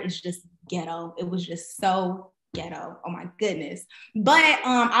use for it is just ghetto. It was just so ghetto. Oh my goodness. But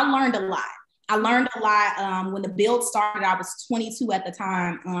I learned a lot. When the build started, I was 22 at the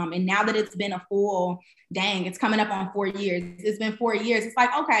time. And now that it's been it's coming up on 4 years. It's been 4 years. It's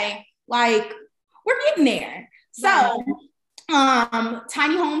like, okay, like we're getting there. So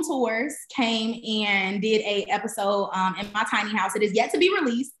Tiny Home Tours came and did a episode in my tiny house. It is yet to be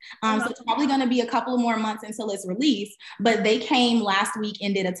released. So it's probably going to be a couple of more months until it's released. But they came last week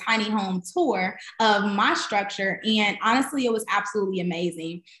and did a tiny home tour of my structure. And honestly, it was absolutely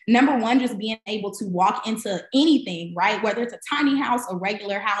amazing. Number one, just being able to walk into anything, right? Whether it's a tiny house, a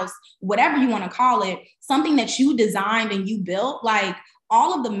regular house, whatever you want to call it, something that you designed and you built, like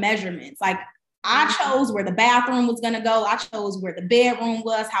all of the measurements, like I chose where the bathroom was going to go. I chose where the bedroom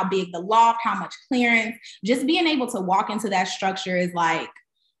was, how big the loft, how much clearance. Just being able to walk into that structure is like,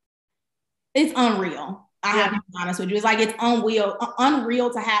 it's unreal. I have to be honest with you. It's like, it's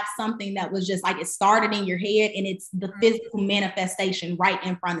unreal to have something that was just like, it started in your head and it's the physical manifestation right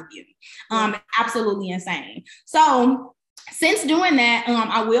in front of you. Absolutely insane. So since doing that,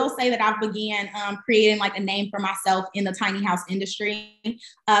 I will say that I've began creating like a name for myself in the tiny house industry.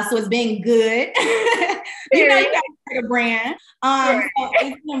 So it's been good. You got to create a brand. So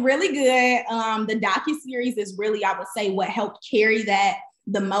it's been really good. The docuseries is really, I would say, what helped carry that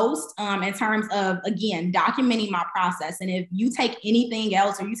the most in terms of, again, documenting my process. And if you take anything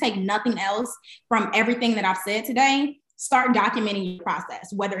else or you take nothing else from everything that I've said today, start documenting your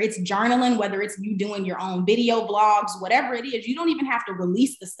process, whether it's journaling, whether it's you doing your own video blogs, whatever it is. You don't even have to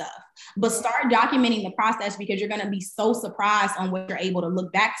release the stuff, but start documenting the process, because you're going to be so surprised on what you're able to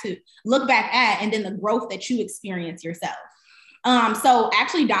look back at, and then the growth that you experience yourself. So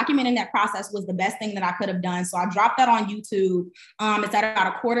actually documenting that process was the best thing that I could have done. So I dropped that on YouTube. It's at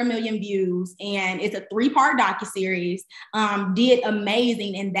about 250,000 views, and it's a 3-part docuseries. Did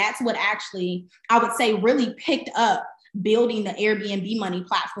amazing. And that's what actually, I would say, really picked up building the Airbnb Money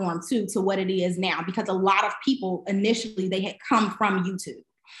platform to what it is now, because a lot of people initially, they had come from YouTube.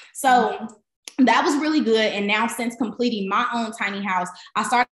 So that was really good. And now, since completing my own tiny house, I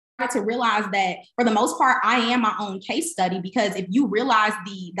started to realize that for the most part, I am my own case study, because if you realize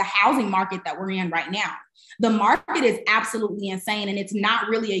the housing market that we're in right now, the market is absolutely insane, and it's not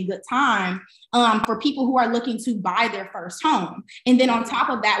really a good time for people who are looking to buy their first home. And then on top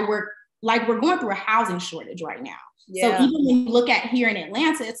of that, we're going through a housing shortage right now. Yeah. So even when you look at here in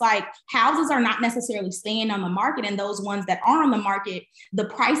Atlanta, it's like houses are not necessarily staying on the market, and those ones that are on the market, the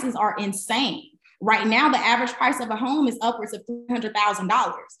prices are insane. Right now, the average price of a home is upwards of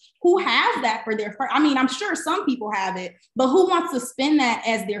 $300,000. Who has that for their first? I mean, I'm sure some people have it, but who wants to spend that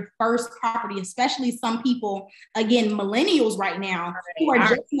as their first property? Especially some people, again, millennials right now, who are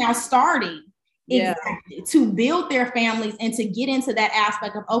just now starting. Yeah. Exactly, to build their families and to get into that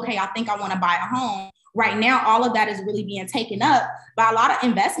aspect of, okay, I think I want to buy a home. Right now, all of that is really being taken up by a lot of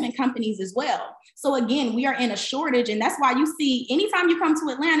investment companies as well. So again, we are in a shortage. And that's why you see, anytime you come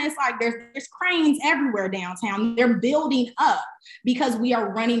to Atlanta, it's like there's cranes everywhere downtown. They're building up because we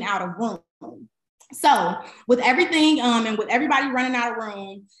are running out of room. So with everything and with everybody running out of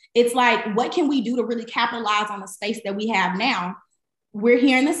room, it's like, what can we do to really capitalize on the space that we have now? We're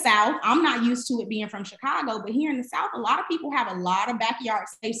here in the South. I'm not used to it being from Chicago, but here in the South, a lot of people have a lot of backyard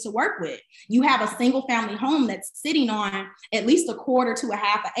space to work with. You have a single family home that's sitting on at least 1/4 to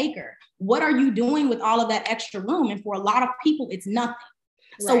 1/2 acre. What are you doing with all of that extra room? And for a lot of people, it's nothing.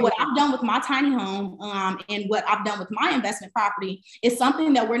 So what I've done with my tiny home and what I've done with my investment property is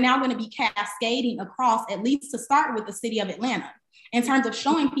something that we're now going to be cascading across, at least to start with, the city of Atlanta, in terms of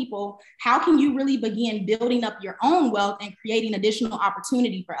showing people how can you really begin building up your own wealth and creating additional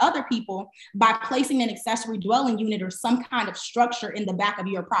opportunity for other people by placing an accessory dwelling unit or some kind of structure in the back of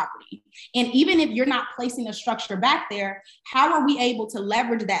your property. And even if you're not placing a structure back there, how are we able to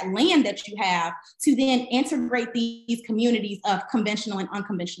leverage that land that you have to then integrate these communities of conventional and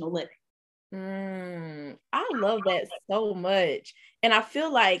unconventional living? I love that so much. And I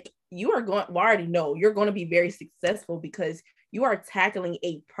feel like you already know you're going to be very successful, because you are tackling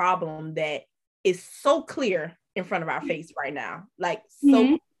a problem that is so clear in front of our face right now. Like,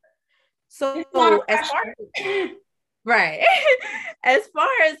 so as far as, right. As far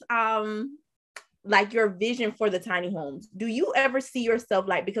as, like your vision for the tiny homes, do you ever see yourself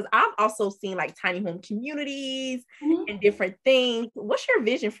because I've also seen like tiny home communities and different things. What's your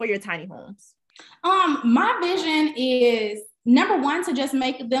vision for your tiny homes? My vision is, number one, to just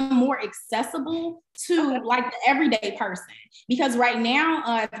make them more accessible to like the everyday person. Because right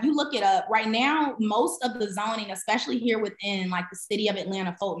now, if you look it up, right now, most of the zoning, especially here within like the city of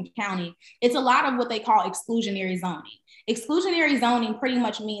Atlanta, Fulton County, it's a lot of what they call exclusionary zoning. Exclusionary zoning pretty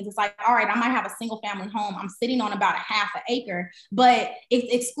much means it's like, all right, I might have a single family home. I'm sitting on about 1/2 acre, but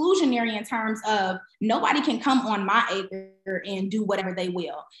it's exclusionary in terms of nobody can come on my acre and do whatever they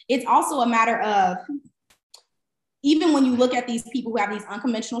will. It's also a matter of, even when you look at these people who have these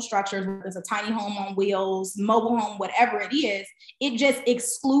unconventional structures, whether it's a tiny home on wheels, mobile home, whatever it is, it just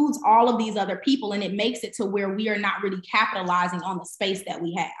excludes all of these other people, and it makes it to where we are not really capitalizing on the space that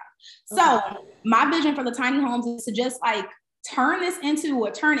we have. So my vision for the tiny homes is to just like turn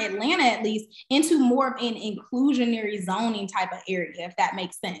Atlanta at least into more of an inclusionary zoning type of area, if that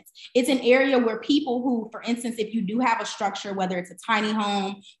makes sense. It's an area where people who, for instance, if you do have a structure, whether it's a tiny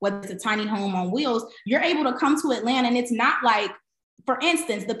home, whether it's a tiny home on wheels, you're able to come to Atlanta, and it's not like, for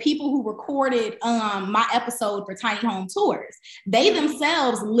instance, the people who recorded my episode for Tiny Home Tours, they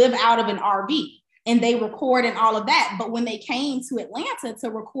themselves live out of an RV. And they record and all of that. But when they came to Atlanta to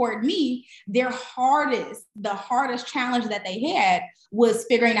record me, the hardest challenge that they had was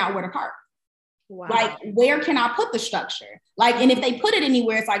figuring out where to park. Wow. Like, where can I put the structure? Like, and if they put it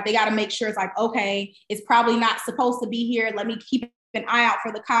anywhere, it's like, they got to make sure it's like, okay, it's probably not supposed to be here. Let me keep an eye out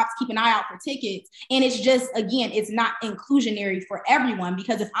for the cops, keep an eye out for tickets. And it's just, again, it's not inclusionary for everyone.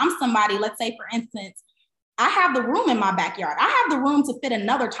 Because if I'm somebody, let's say, for instance, I have the room in my backyard. I have the room to fit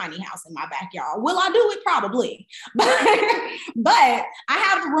another tiny house in my backyard. Will I do it? Probably. But I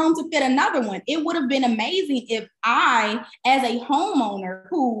have the room to fit another one. It would have been amazing if I, as a homeowner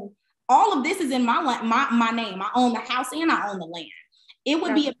who all of this is in my name, I own the house and I own the land. It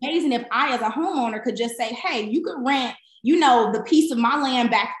would be amazing if I, as a homeowner, could just say, hey, you could rent, the piece of my land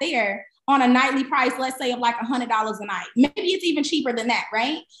back there on a nightly price, let's say of like $100 a night. Maybe it's even cheaper than that,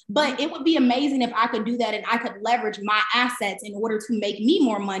 right? But it would be amazing if I could do that and I could leverage my assets in order to make me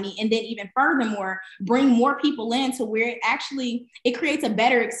more money, and then even furthermore, bring more people in to where it creates a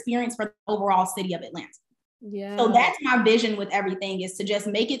better experience for the overall city of Atlanta. Yeah. So that's my vision with everything, is to just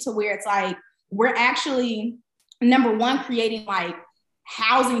make it to where it's like, we're actually, number one, creating like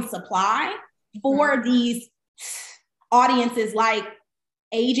housing supply for these audiences, like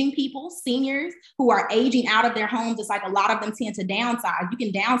aging people, seniors who are aging out of their homes. It's like a lot of them tend to downsize. You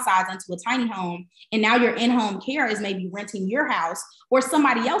can downsize into a tiny home, and now your in-home care is maybe renting your house or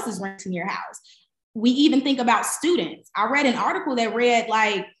somebody else is renting your house. We even think about students. I read an article that read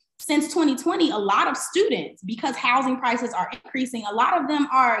like, since 2020, a lot of students, because housing prices are increasing, a lot of them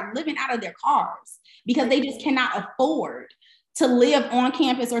are living out of their cars because they just cannot afford to live on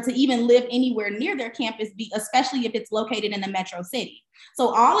campus or to even live anywhere near their campus, especially if it's located in a metro city.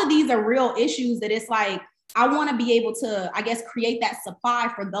 So all of these are real issues that it's like, I want to be able to, I guess, create that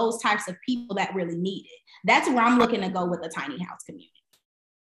supply for those types of people that really need it. That's where I'm looking to go with the tiny house community.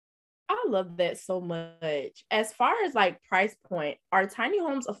 I love that so much. As far as like price point, are tiny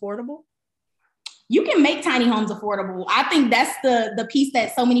homes affordable? You can make tiny homes affordable. I think that's the piece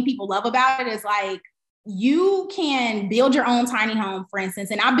that so many people love about it, is like, you can build your own tiny home, for instance,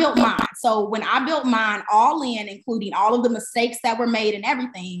 and I built mine. So when I built mine all in, including all of the mistakes that were made and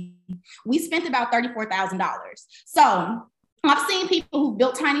everything, we spent about $34,000. So I've seen people who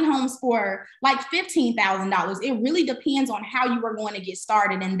built tiny homes for like $15,000. It really depends on how you are going to get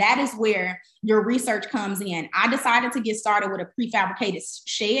started. And that is where your research comes in. I decided to get started with a prefabricated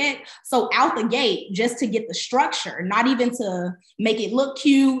shed. So out the gate, just to get the structure, not even to make it look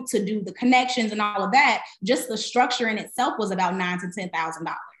cute, to do the connections and all of that, just the structure in itself was about $9,000 to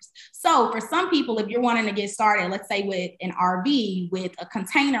 $10,000. So for some people, if you're wanting to get started, let's say with an RV, with a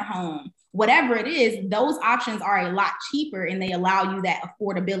container home, whatever it is, those options are a lot cheaper and they allow you that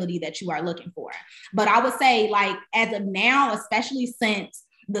affordability that you are looking for. But I would say, like, as of now, especially since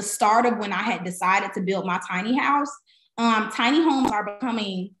the start of when I had decided to build my tiny house, tiny homes are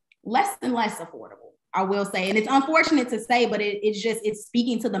becoming less and less affordable, I will say. And it's unfortunate to say, but it's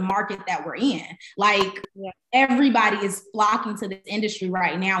speaking to the market that we're in. Like, everybody is flocking to this industry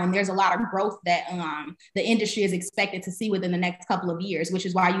right now. And there's a lot of growth that the industry is expected to see within the next couple of years, which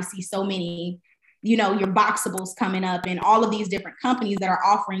is why you see so many, your Boxables coming up and all of these different companies that are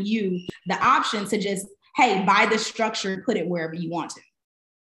offering you the option to just, hey, buy this structure, put it wherever you want to.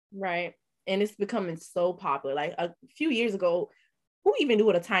 Right. And it's becoming so popular. Like a few years ago, who even knew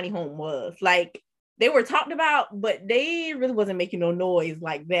what a tiny home was? Like, they were talked about, but they really wasn't making no noise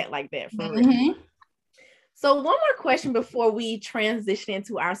like that for real. So one more question before we transition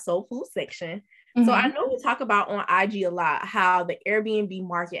into our soul food section. So I know we talk about on IG a lot how the Airbnb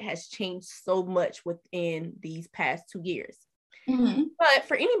market has changed so much within these past 2 years. But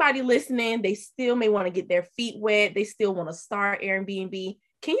for anybody listening, they still may want to get their feet wet. They still want to start Airbnb.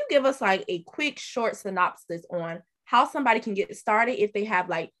 Can you give us like a quick short synopsis on how somebody can get started if they have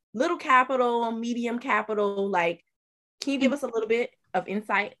like little capital, medium capital? Like, can you give us a little bit of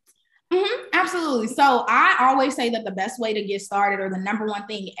insight? Absolutely. So I always say that the best way to get started, or the number one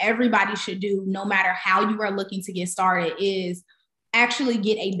thing everybody should do, no matter how you are looking to get started, is actually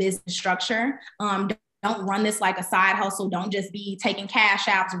get a business structure. Don't run this like a side hustle. Don't just be taking cash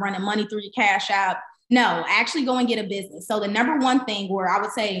outs, running money through your cash out. No, actually go and get a business. So the number one thing, where I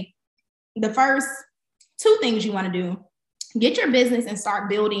would say the first 2 things you want to do, get your business and start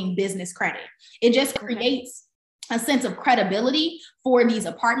building business credit. It just creates a sense of credibility for these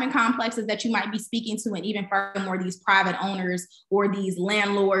apartment complexes that you might be speaking to, and even furthermore, these private owners or these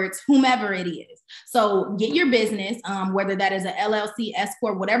landlords, whomever it is. So get your business, whether that is an LLC, S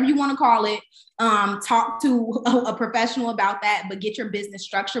corp, whatever you want to call it. Talk to a professional about that, but get your business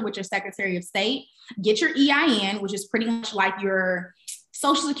structure with your Secretary of State. Get your EIN, which is pretty much like your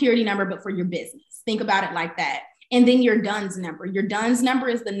Social Security number, but for your business. Think about it like that. And then your DUNS number. Your DUNS number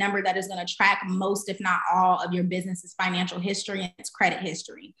is the number that is going to track most, if not all, of your business's financial history and its credit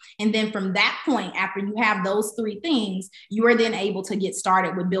history. And then from that point, after you have those 3 things, you are then able to get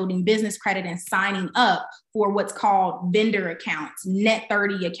started with building business credit and signing up for what's called vendor accounts, net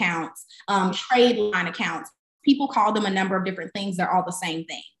 30 accounts, trade line accounts. People call them a number of different things. They're all the same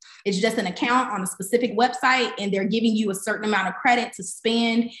thing. It's just an account on a specific website, and they're giving you a certain amount of credit to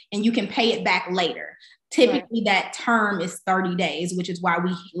spend, and you can pay it back later. Typically, that term is 30 days, which is why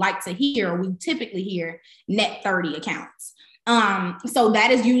we typically hear net 30 accounts. So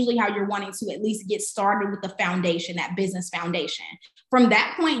that is usually how you're wanting to at least get started with the foundation, that business foundation. From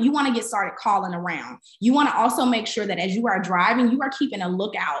that point, you want to get started calling around. You want to also make sure that as you are driving, you are keeping a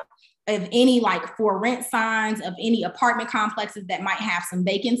lookout of any like for rent signs of any apartment complexes that might have some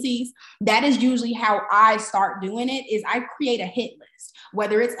vacancies. That is usually how I start doing it, is I create a hit list,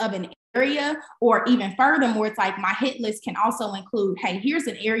 whether it's of an area or even furthermore, it's like my hit list can also include, hey, here's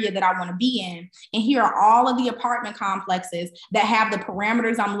an area that I want to be in, and here are all of the apartment complexes that have the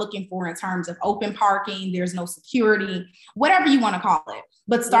parameters I'm looking for in terms of open parking, there's no security, whatever you want to call it.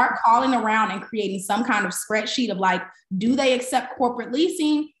 But start calling around and creating some kind of spreadsheet of like, do they accept corporate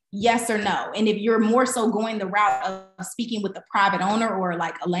leasing? Yes or no. And if you're more so going the route of speaking with a private owner or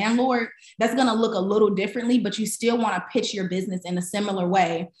like a landlord, that's going to look a little differently, but you still want to pitch your business in a similar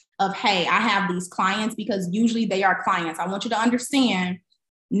way of, hey, I have these clients, because usually they are clients. I want you to understand,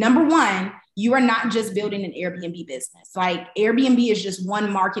 number one, you are not just building an Airbnb business. Like Airbnb is just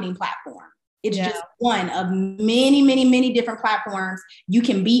one marketing platform. It's just one of many, many, many different platforms you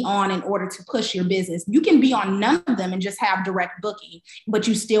can be on in order to push your business. You can be on none of them and just have direct booking, but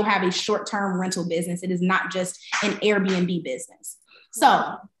you still have a short-term rental business. It is not just an Airbnb business.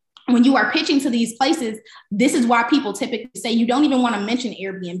 So when you are pitching to these places, this is why people typically say you don't even want to mention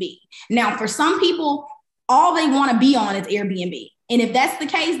Airbnb. Now, for some people, all they want to be on is Airbnb. And if that's the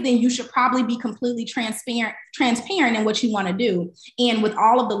case, then you should probably be completely transparent in what you want to do. And with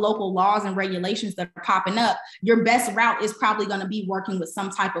all of the local laws and regulations that are popping up, your best route is probably going to be working with some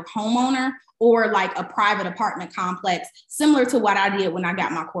type of homeowner or like a private apartment complex, similar to what I did when I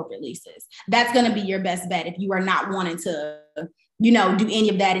got my corporate leases. That's going to be your best bet if you are not wanting to, do any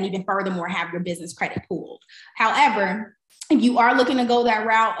of that, and even furthermore, have your business credit pooled. However, if you are looking to go that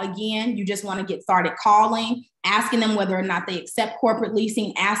route, again, you just want to get started calling, asking them whether or not they accept corporate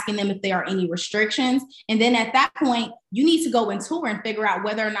leasing, asking them if there are any restrictions. And then at that point, you need to go and tour and figure out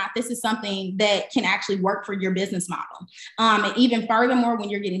whether or not this is something that can actually work for your business model. And even furthermore, when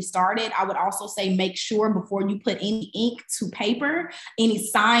you're getting started, I would also say make sure before you put any ink to paper, any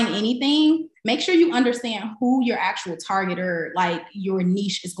sign, anything, make sure you understand who your actual target or like your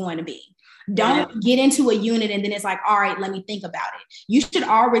niche is going to be. Don't get into a unit and then it's like, all right, let me think about it. You should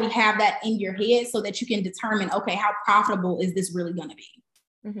already have that in your head so that you can determine, okay, how profitable is this really going to be?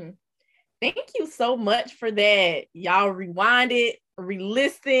 Mm-hmm. Thank you so much for that. Y'all rewind it,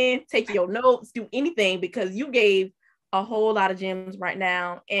 re-listen, take your notes, do anything, because you gave a whole lot of gems right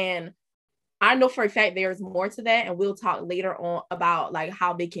now. And I know for a fact there's more to that. And we'll talk later on about like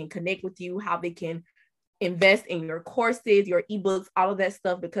how they can connect with you, how they can invest in your courses, your ebooks, all of that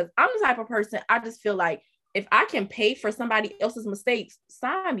stuff, because I'm the type of person, I just feel like if I can pay for somebody else's mistakes,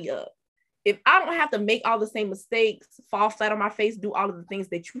 sign me up. If I don't have to make all the same mistakes, fall flat on my face, do all of the things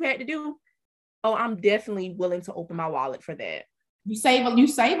that you had to do, I'm definitely willing to open my wallet for that. You save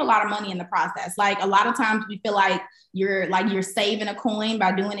a lot of money in the process. Like a lot of times we feel like you're saving a coin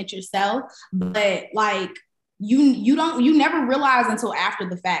by doing it yourself, but like you never realize until after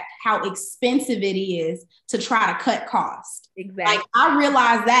the fact how expensive it is to try to cut costs. Exactly. Like I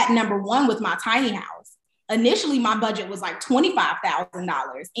realized that, number one, with my tiny house. Initially, my budget was like $25,000.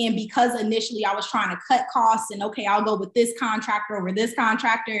 And because initially I was trying to cut costs and okay, I'll go with this contractor over this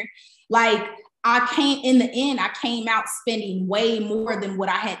contractor. Like in the end, I came out spending way more than what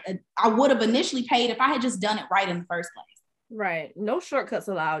I would have initially paid if I had just done it right in the first place. Right. No shortcuts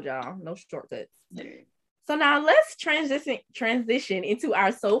allowed, y'all. No shortcuts. So now let's transition into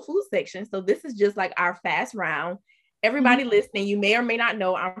our soul food section. So this is just like our fast round. Everybody listening, you may or may not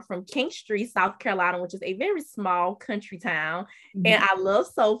know I'm from King Street, South Carolina, which is a very small country town. And I love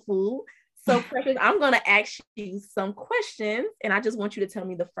soul food. So Precious, I'm going to ask you some questions, and I just want you to tell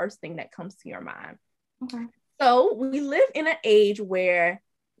me the first thing that comes to your mind. Okay. So we live in an age where,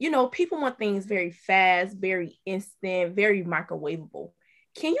 people want things very fast, very instant, very microwavable.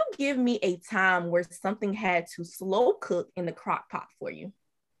 Can you give me a time where something had to slow cook in the crock pot for you?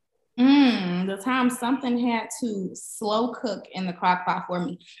 The time something had to slow cook in the crock pot for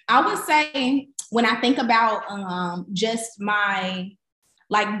me. I would say when I think about just my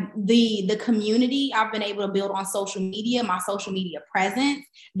like the community I've been able to build on social media, my social media presence,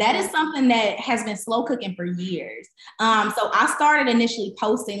 that is something that has been slow cooking for years. So I started initially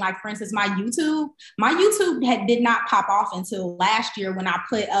posting, like, for instance, my YouTube did not pop off until last year when I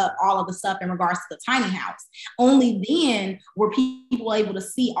put up all of the stuff in regards to the tiny house. Only then were people able to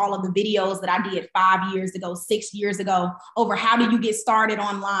see all of the videos that I did 5 years ago, 6 years ago, over how do you get started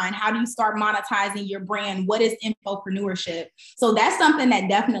online? How do you start monetizing your brand? What is infopreneurship? So that's something that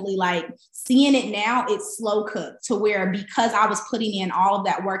definitely, like, seeing it now, it's slow cooked to where, because I was putting in all of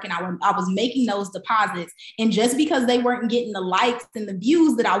that work and I was making those deposits, and just because they weren't getting the likes and the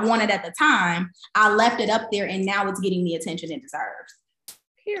views that I wanted at the time, I left it up there, and now it's getting the attention it deserves.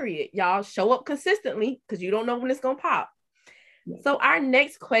 Period. Y'all show up consistently because you don't know when it's going to pop. So our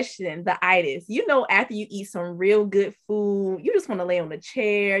next question, the itis, after you eat some real good food, you just want to lay on the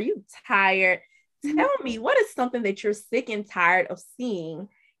chair, you tired. Tell me, what is something that you're sick and tired of seeing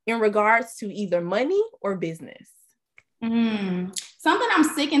in regards to either money or business? Something I'm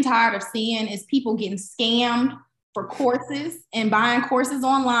sick and tired of seeing is people getting scammed for courses and buying courses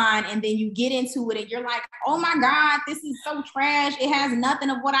online. And then you get into it and you're like, oh my God, this is so trash. It has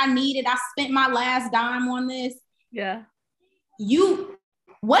nothing of what I needed. I spent my last dime on this. Yeah.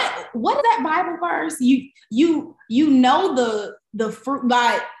 What is that Bible verse? You know the fruit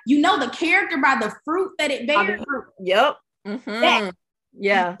by, the character by the fruit that it bears. Yep. Mm-hmm.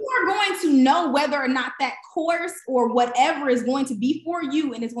 Yeah. You are going to know whether or not that course or whatever is going to be for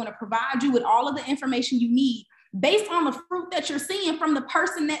you, and it's going to provide you with all of the information you need based on the fruit that you're seeing from the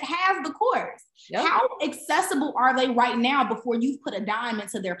person that has the course. Yep. How accessible are they right now before you've put a dime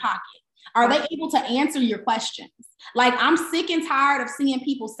into their pocket? Are they able to answer your questions? Like, I'm sick and tired of seeing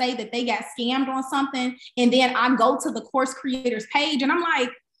people say that they got scammed on something, and then I go to the course creators page and I'm like,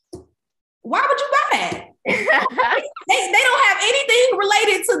 why would you buy that? they don't have anything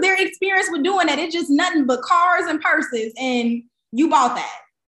related to their experience with doing that. It's just nothing but cars and purses, and you bought that.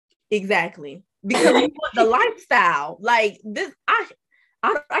 Exactly. Because you want the lifestyle. Like this, I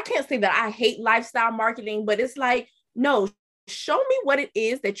can't say that I hate lifestyle marketing, but it's like, no, show me what it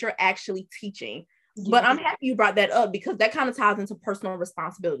is that you're actually teaching. Yeah. But I'm happy you brought that up, because that kind of ties into personal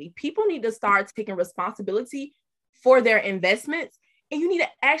responsibility. People need to start taking responsibility for their investments, and you need to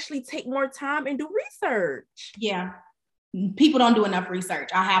actually take more time and do research. Yeah. People don't do enough research,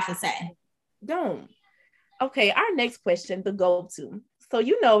 I have to say. Don't. Okay, our next question, the go-to. So,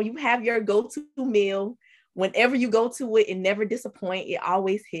 you have your go-to meal. Whenever you go to it, it never disappoints. It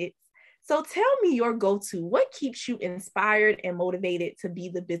always hits. So tell me your go-to. What keeps you inspired and motivated to be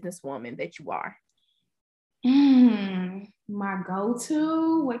the businesswoman that you are? My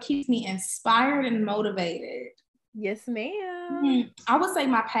go-to, what keeps me inspired and motivated? Yes, ma'am. I would say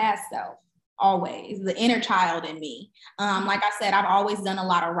my past self, always, the inner child in me. Like I said, I've always done a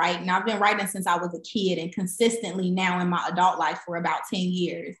lot of writing. I've been writing since I was a kid, and consistently now in my adult life for about 10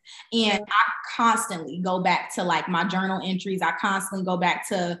 years. And I constantly go back to, like, my journal entries. I constantly go back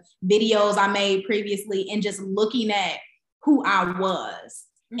to videos I made previously and just looking at who I was.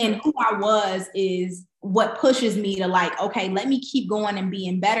 And who I was is what pushes me to, like, okay, let me keep going and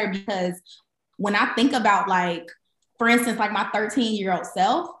being better. Because when I think about, like, for instance, like my 13-year-old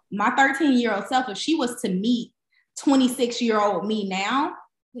self, if she was to meet 26-year-old me now,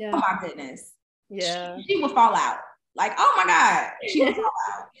 oh my goodness, she would fall out. Like, oh my God, she would fall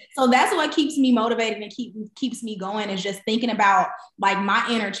out. So that's what keeps me motivated and keeps me going, is just thinking about, like, my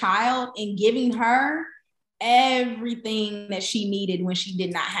inner child and giving her everything that she needed when she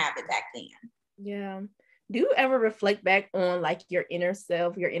did not have it back then. Yeah. Do you ever reflect back on, like, your inner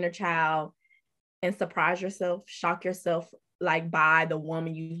self, your inner child, and surprise yourself, shock yourself, like, by the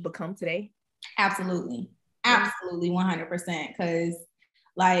woman you've become today? Absolutely. Absolutely. 100%. Because,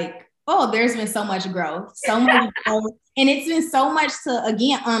 like, there's been so much growth, and it's been so much to,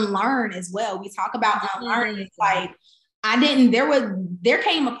 again, unlearn as well. We talk about unlearning. It's like, there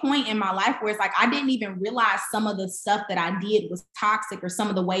came a point in my life where it's like, I didn't even realize some of the stuff that I did was toxic, or some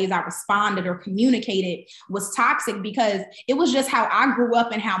of the ways I responded or communicated was toxic, because it was just how I grew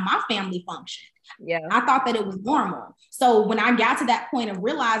up and how my family functioned. Yeah. I thought that it was normal. So when I got to that point of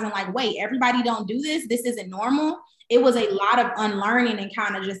realizing, like, wait, everybody don't do this. This isn't normal. It was a lot of unlearning and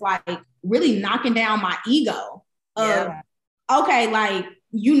kind of just, like, really knocking down my ego. Okay, like,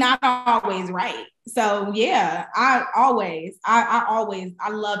 you're not always right. So yeah, I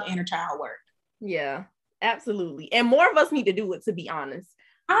love inner child work. Yeah, absolutely. And more of us need to do it, to be honest.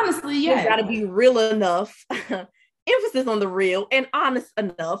 Honestly, yeah. You gotta be real enough, emphasis on the real, and honest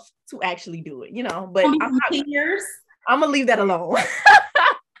enough to actually do it, but I'm gonna leave that alone.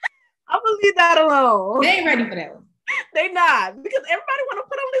 I'm gonna leave that alone. They ain't ready for that one. They not, because everybody want to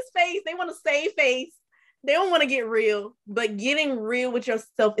put on this face. They want to save face. They don't want to get real, but getting real with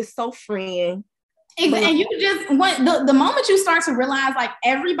yourself is so freeing. And you just want the moment you start to realize, like,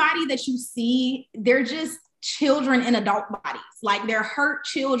 everybody that you see, they're just children in adult bodies. Like, they're hurt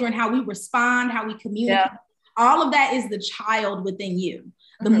children, how we respond, how we communicate. Yeah. All of that is the child within you.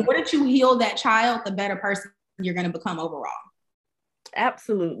 The more that you heal that child, the better person you're going to become overall.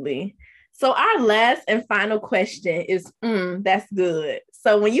 Absolutely. So our last and final question is, that's good.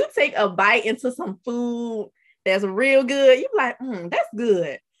 So when you take a bite into some food that's real good, you're like, that's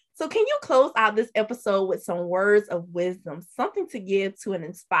good. So can you close out this episode with some words of wisdom, something to give to an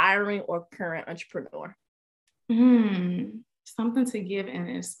inspiring or current entrepreneur? Something to give an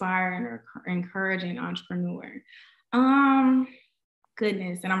inspiring or encouraging entrepreneur.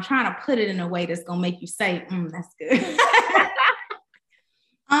 Goodness. And I'm trying to put it in a way that's going to make you say, that's good.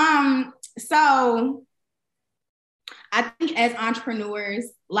 So I think as entrepreneurs,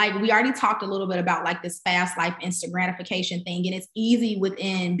 like, we already talked a little bit about, like, this fast life instant gratification thing. And it's easy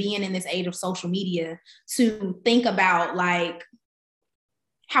within being in this age of social media to think about, like,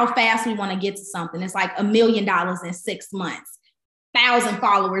 how fast we want to get to something. It's like $1 million in 6 months, 1,000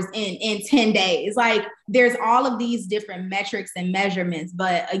 followers in 10 days. Like, there's all of these different metrics and measurements.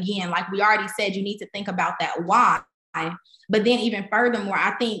 But again, like we already said, you need to think about that why. But then even furthermore,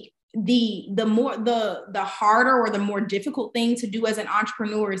 I think the harder or the more difficult thing to do as an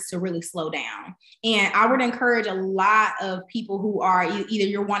entrepreneur is to really slow down. And I would encourage a lot of people who are either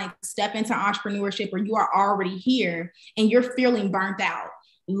you're wanting to step into entrepreneurship or you are already here and you're feeling burnt out.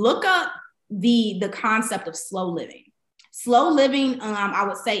 Look up the concept of slow living. Slow living, I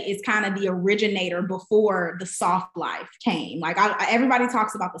would say, is kind of the originator before the soft life came. Like, everybody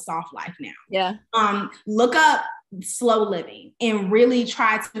talks about the soft life now. Yeah. Look up slow living and really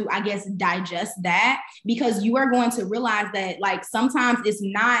try to, I guess, digest that, because you are going to realize that, like, sometimes it's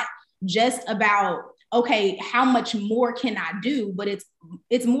not just about, okay, how much more can I do? But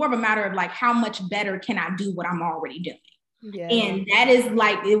it's more of a matter of, like, how much better can I do what I'm already doing? Yeah. And that is,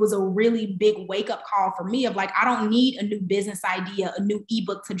 like, it was a really big wake up call for me of, like, I don't need a new business idea, a new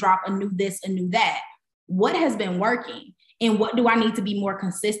ebook to drop, a new this, a new that. What has been working? And what do I need to be more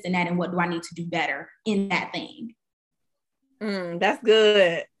consistent at? And what do I need to do better in that thing? That's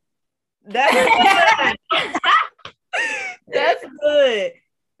good. That's good. That's good.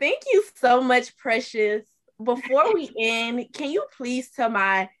 Thank you so much, Precious. Before we end, can you please tell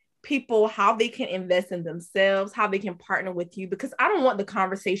my people how they can invest in themselves, how they can partner with you? Because I don't want the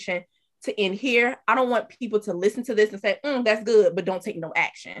conversation to end here. I don't want people to listen to this and say, that's good, but don't take no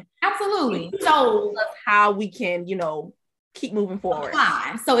action. Absolutely. So how we can, keep moving forward.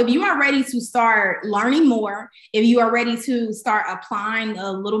 So if you are ready to start learning more, if you are ready to start applying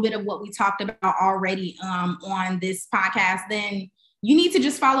a little bit of what we talked about already on this podcast, then you need to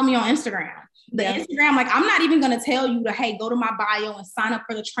just follow me on Instagram. Instagram, like, I'm not even going to tell you to, hey, go to my bio and sign up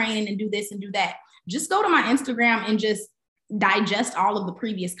for the training and do this and do that. Just go to my Instagram and just digest all of the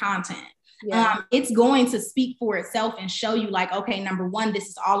previous content. Yeah. It's going to speak for itself and show you, like, okay, number one, this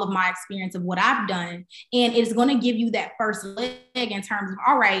is all of my experience of what I've done. And it's going to give you that first leg in terms of,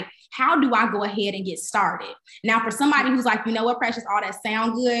 all right, how do I go ahead and get started? Now, for somebody who's like, you know what, Precious, all that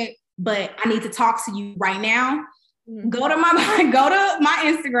sound good, but I need to talk to you right now. Go to my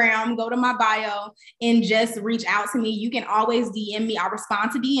Instagram, go to my bio, and just reach out to me. You can always DM me. I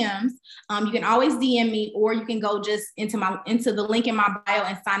respond to DMs. You can always DM me, or you can go just into the link in my bio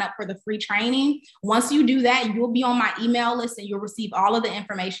and sign up for the free training. Once you do that, you'll be on my email list and you'll receive all of the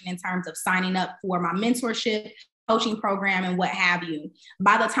information in terms of signing up for my mentorship, coaching program, and what have you.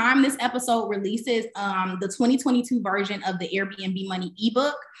 By the time this episode releases, the 2022 version of the Airbnb Money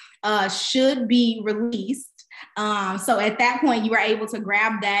ebook should be released. So at that point, you are able to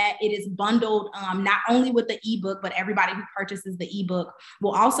grab that. It is bundled not only with the ebook, but everybody who purchases the ebook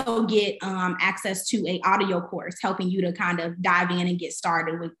will also get access to an audio course, helping you to kind of dive in and get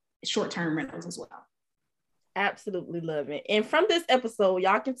started with short-term rentals as well. Absolutely love it. And from this episode,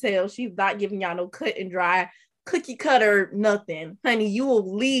 y'all can tell she's not giving y'all no cut and dry, cookie cutter, nothing. Honey, you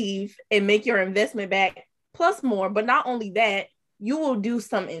will leave and make your investment back plus more. But not only that, you will do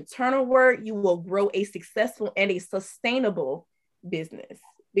some internal work. You will grow a successful and a sustainable business,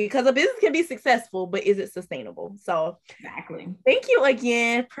 because a business can be successful, but is it sustainable? So exactly. Thank you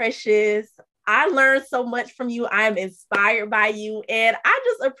again, Precious. I learned so much from you. I am inspired by you, and I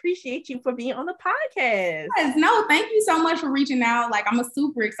just appreciate you for being on the podcast. Yes, no, thank you so much for reaching out. Like, I'm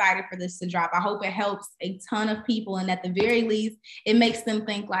super excited for this to drop. I hope it helps a ton of people, and at the very least, it makes them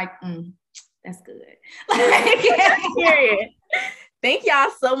think, like, that's good. Period. Thank y'all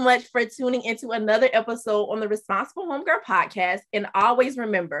so much for tuning into another episode on the Responsible Homegirl podcast. And always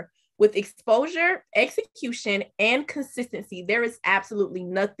remember, with exposure, execution, and consistency, there is absolutely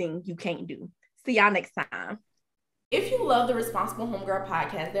nothing you can't do. See y'all next time. If you love the Responsible Homegirl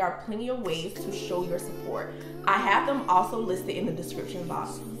podcast, there are plenty of ways to show your support. I have them also listed in the description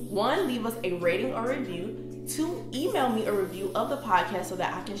box. 1, leave us a rating or review. 2, email me a review of the podcast so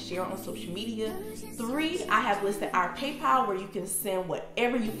that I can share on social media. 3, I have listed our PayPal where you can send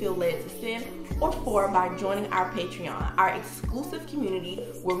whatever you feel led to send. Or 4, by joining our Patreon, our exclusive community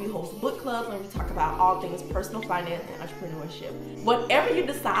where we host book clubs and we talk about all things personal finance and entrepreneurship. Whatever you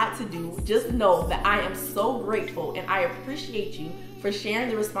decide to do, just know that I am so grateful and I appreciate you for sharing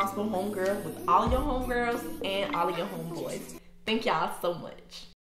the Responsible Homegirl with all of your homegirls and all of your homeboys. Thank y'all so much.